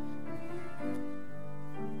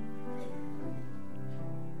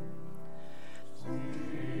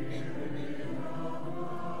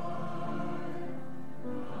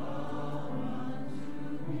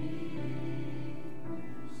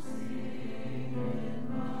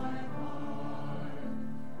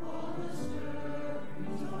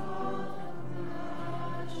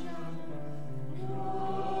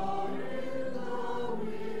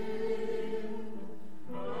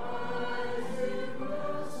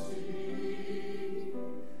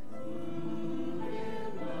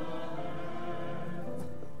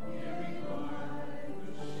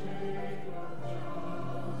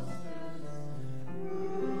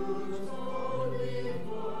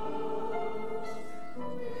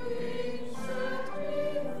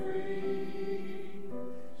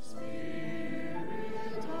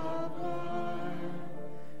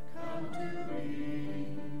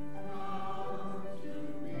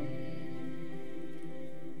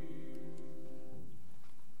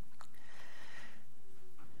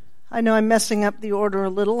 I know I'm messing up the order a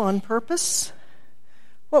little on purpose.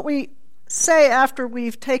 What we say after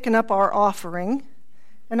we've taken up our offering,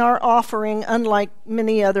 and our offering, unlike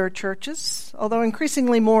many other churches, although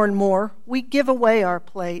increasingly more and more, we give away our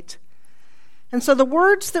plate. And so the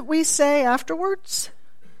words that we say afterwards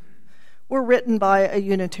were written by a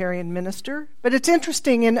Unitarian minister. But it's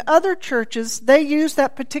interesting, in other churches, they use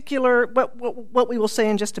that particular, what we will say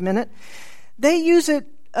in just a minute, they use it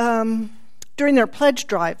during their pledge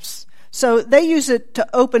drives. So they use it to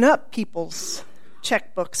open up people's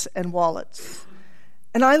checkbooks and wallets.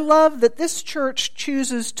 And I love that this church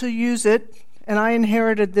chooses to use it, and I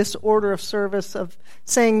inherited this order of service of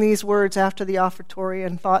saying these words after the offertory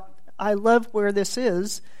and thought, I love where this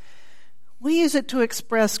is. We use it to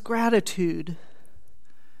express gratitude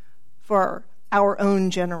for our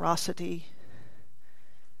own generosity,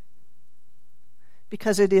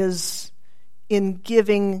 because it is in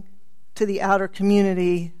giving to the outer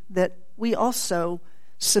community that we also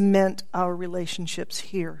cement our relationships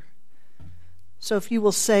here. So if you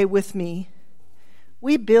will say with me,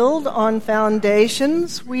 we build on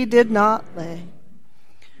foundations we did not lay.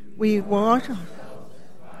 We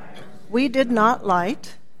did not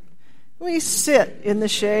light. We sit in the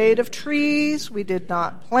shade of trees we did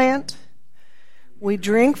not plant. We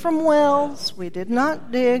drink from wells we did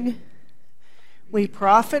not dig. We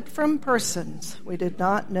profit from persons we did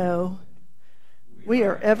not know. We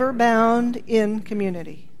are ever bound in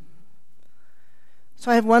community.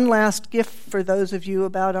 So I have one last gift for those of you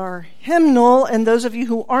about our hymnal, and those of you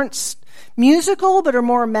who aren't musical but are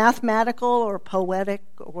more mathematical or poetic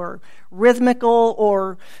or rhythmical,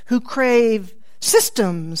 or who crave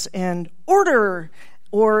systems and order,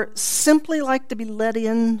 or simply like to be let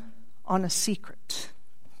in on a secret.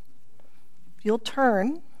 If you'll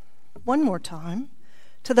turn one more time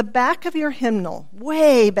to the back of your hymnal,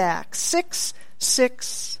 way back,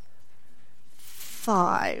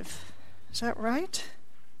 665. Is that right?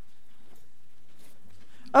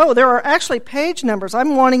 Oh, there are actually page numbers.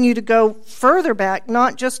 I'm wanting you to go further back,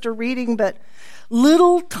 not just a reading, but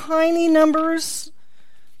little tiny numbers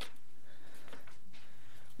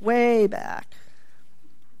way back.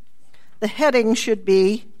 The heading should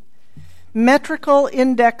be Metrical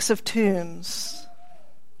Index of Tunes.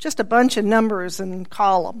 Just a bunch of numbers and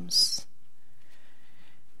columns.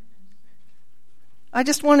 I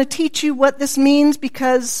just want to teach you what this means,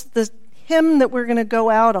 because the hymn that we're going to go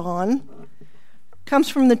out on comes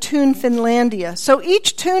from the tune Finlandia. So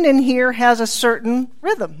each tune in here has a certain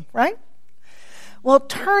rhythm, right? Well, it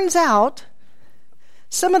turns out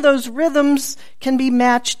some of those rhythms can be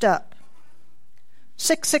matched up.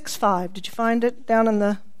 665, did you find it down in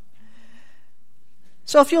the...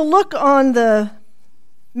 So if you'll look on the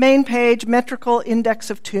main page, Metrical Index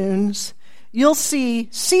of Tunes, you'll see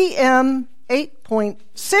CM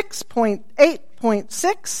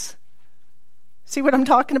 8.6.8.6. See what I'm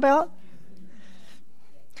talking about?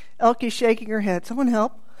 Elke's shaking her head. Someone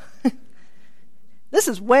help. This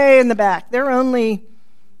is way in the back. There are only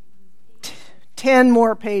 10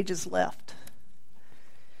 more pages left.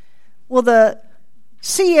 Well, the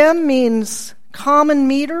CM means common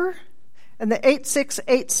meter, and the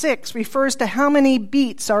 8686 refers to how many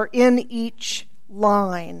beats are in each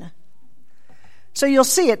line. So you'll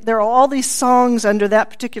see it. There are all these songs under that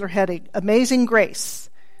particular heading. Amazing Grace.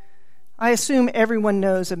 I assume everyone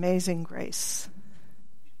knows Amazing Grace.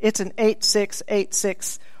 It's an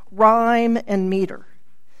 8686 rhyme and meter.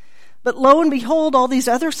 But lo and behold, all these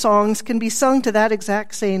other songs can be sung to that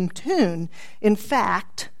exact same tune. In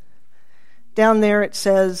fact, down there it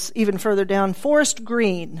says, even further down, Forest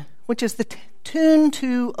Green, which is the tune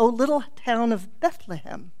to O Little Town of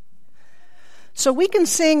Bethlehem. So we can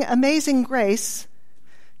sing Amazing Grace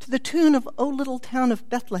to the tune of O Little Town of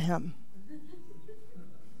Bethlehem.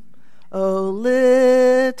 O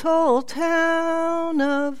little town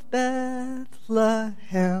of Bethlehem,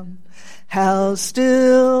 how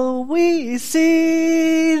still we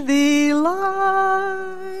see thee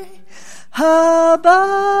lie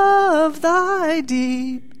above thy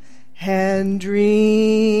deep and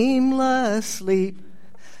dreamless sleep.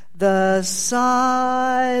 The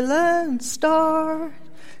silent stars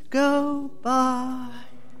go by.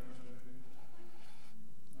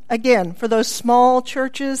 Again, for those small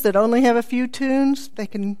churches that only have a few tunes, they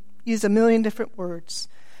can use a million different words.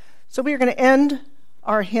 So we are going to end.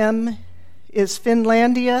 Our hymn is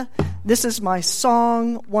Finlandia. This is my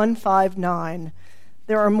song 159.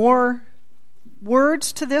 There are more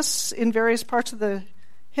words to this in various parts of the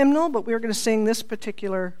hymnal, but we're going to sing this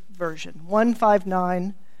particular version.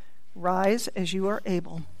 159, Rise as You Are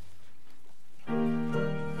Able.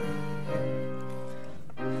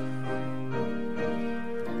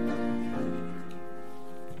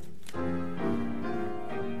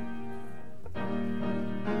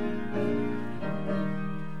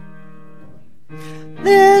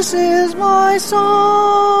 This is my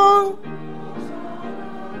song.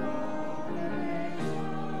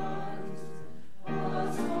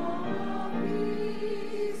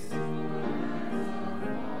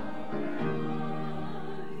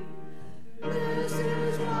 This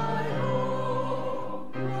is my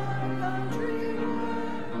hope, my country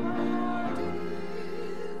where my heart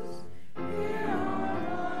is. Here are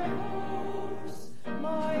my hopes,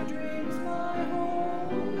 my dreams, my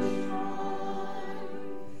hope shine.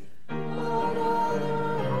 But other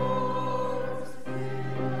hearts in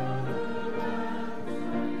other lands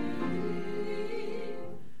free,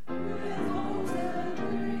 with hopes and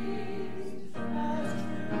dreams as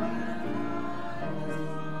true and high as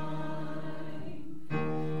mine.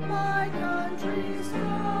 My country's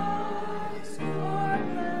skies are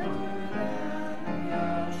better than the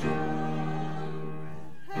ocean,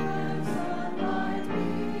 and sunlight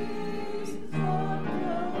beams on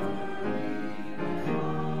Calvary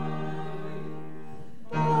high.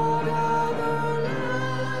 But other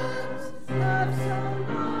lands have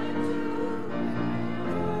sunlight to endure,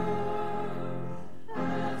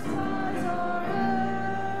 and skies are everywhere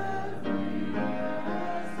as blue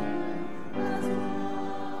as mine.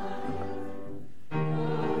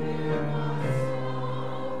 Oh, hear my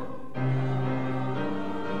song, my song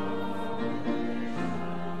of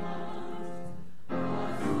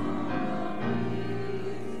peace,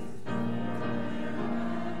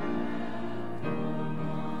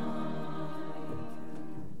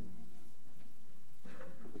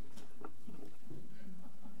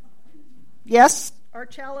 Yes, our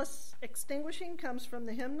chalice extinguishing comes from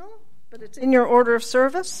the hymnal, but it's in your order of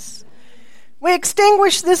service. We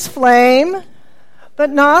extinguish this flame, but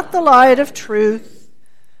not the light of truth,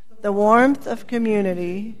 the warmth of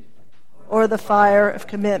community, or the fire of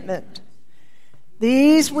commitment.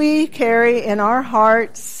 These we carry in our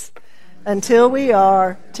hearts until we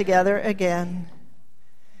are together again.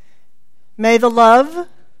 May the love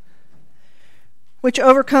which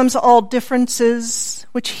overcomes all differences,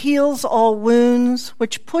 which heals all wounds,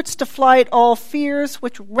 which puts to flight all fears,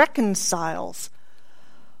 which reconciles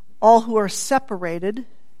all who are separated,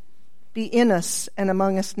 be in us and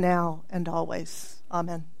among us now and always.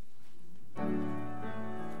 Amen.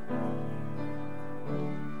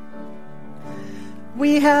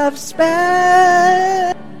 We have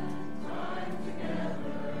spent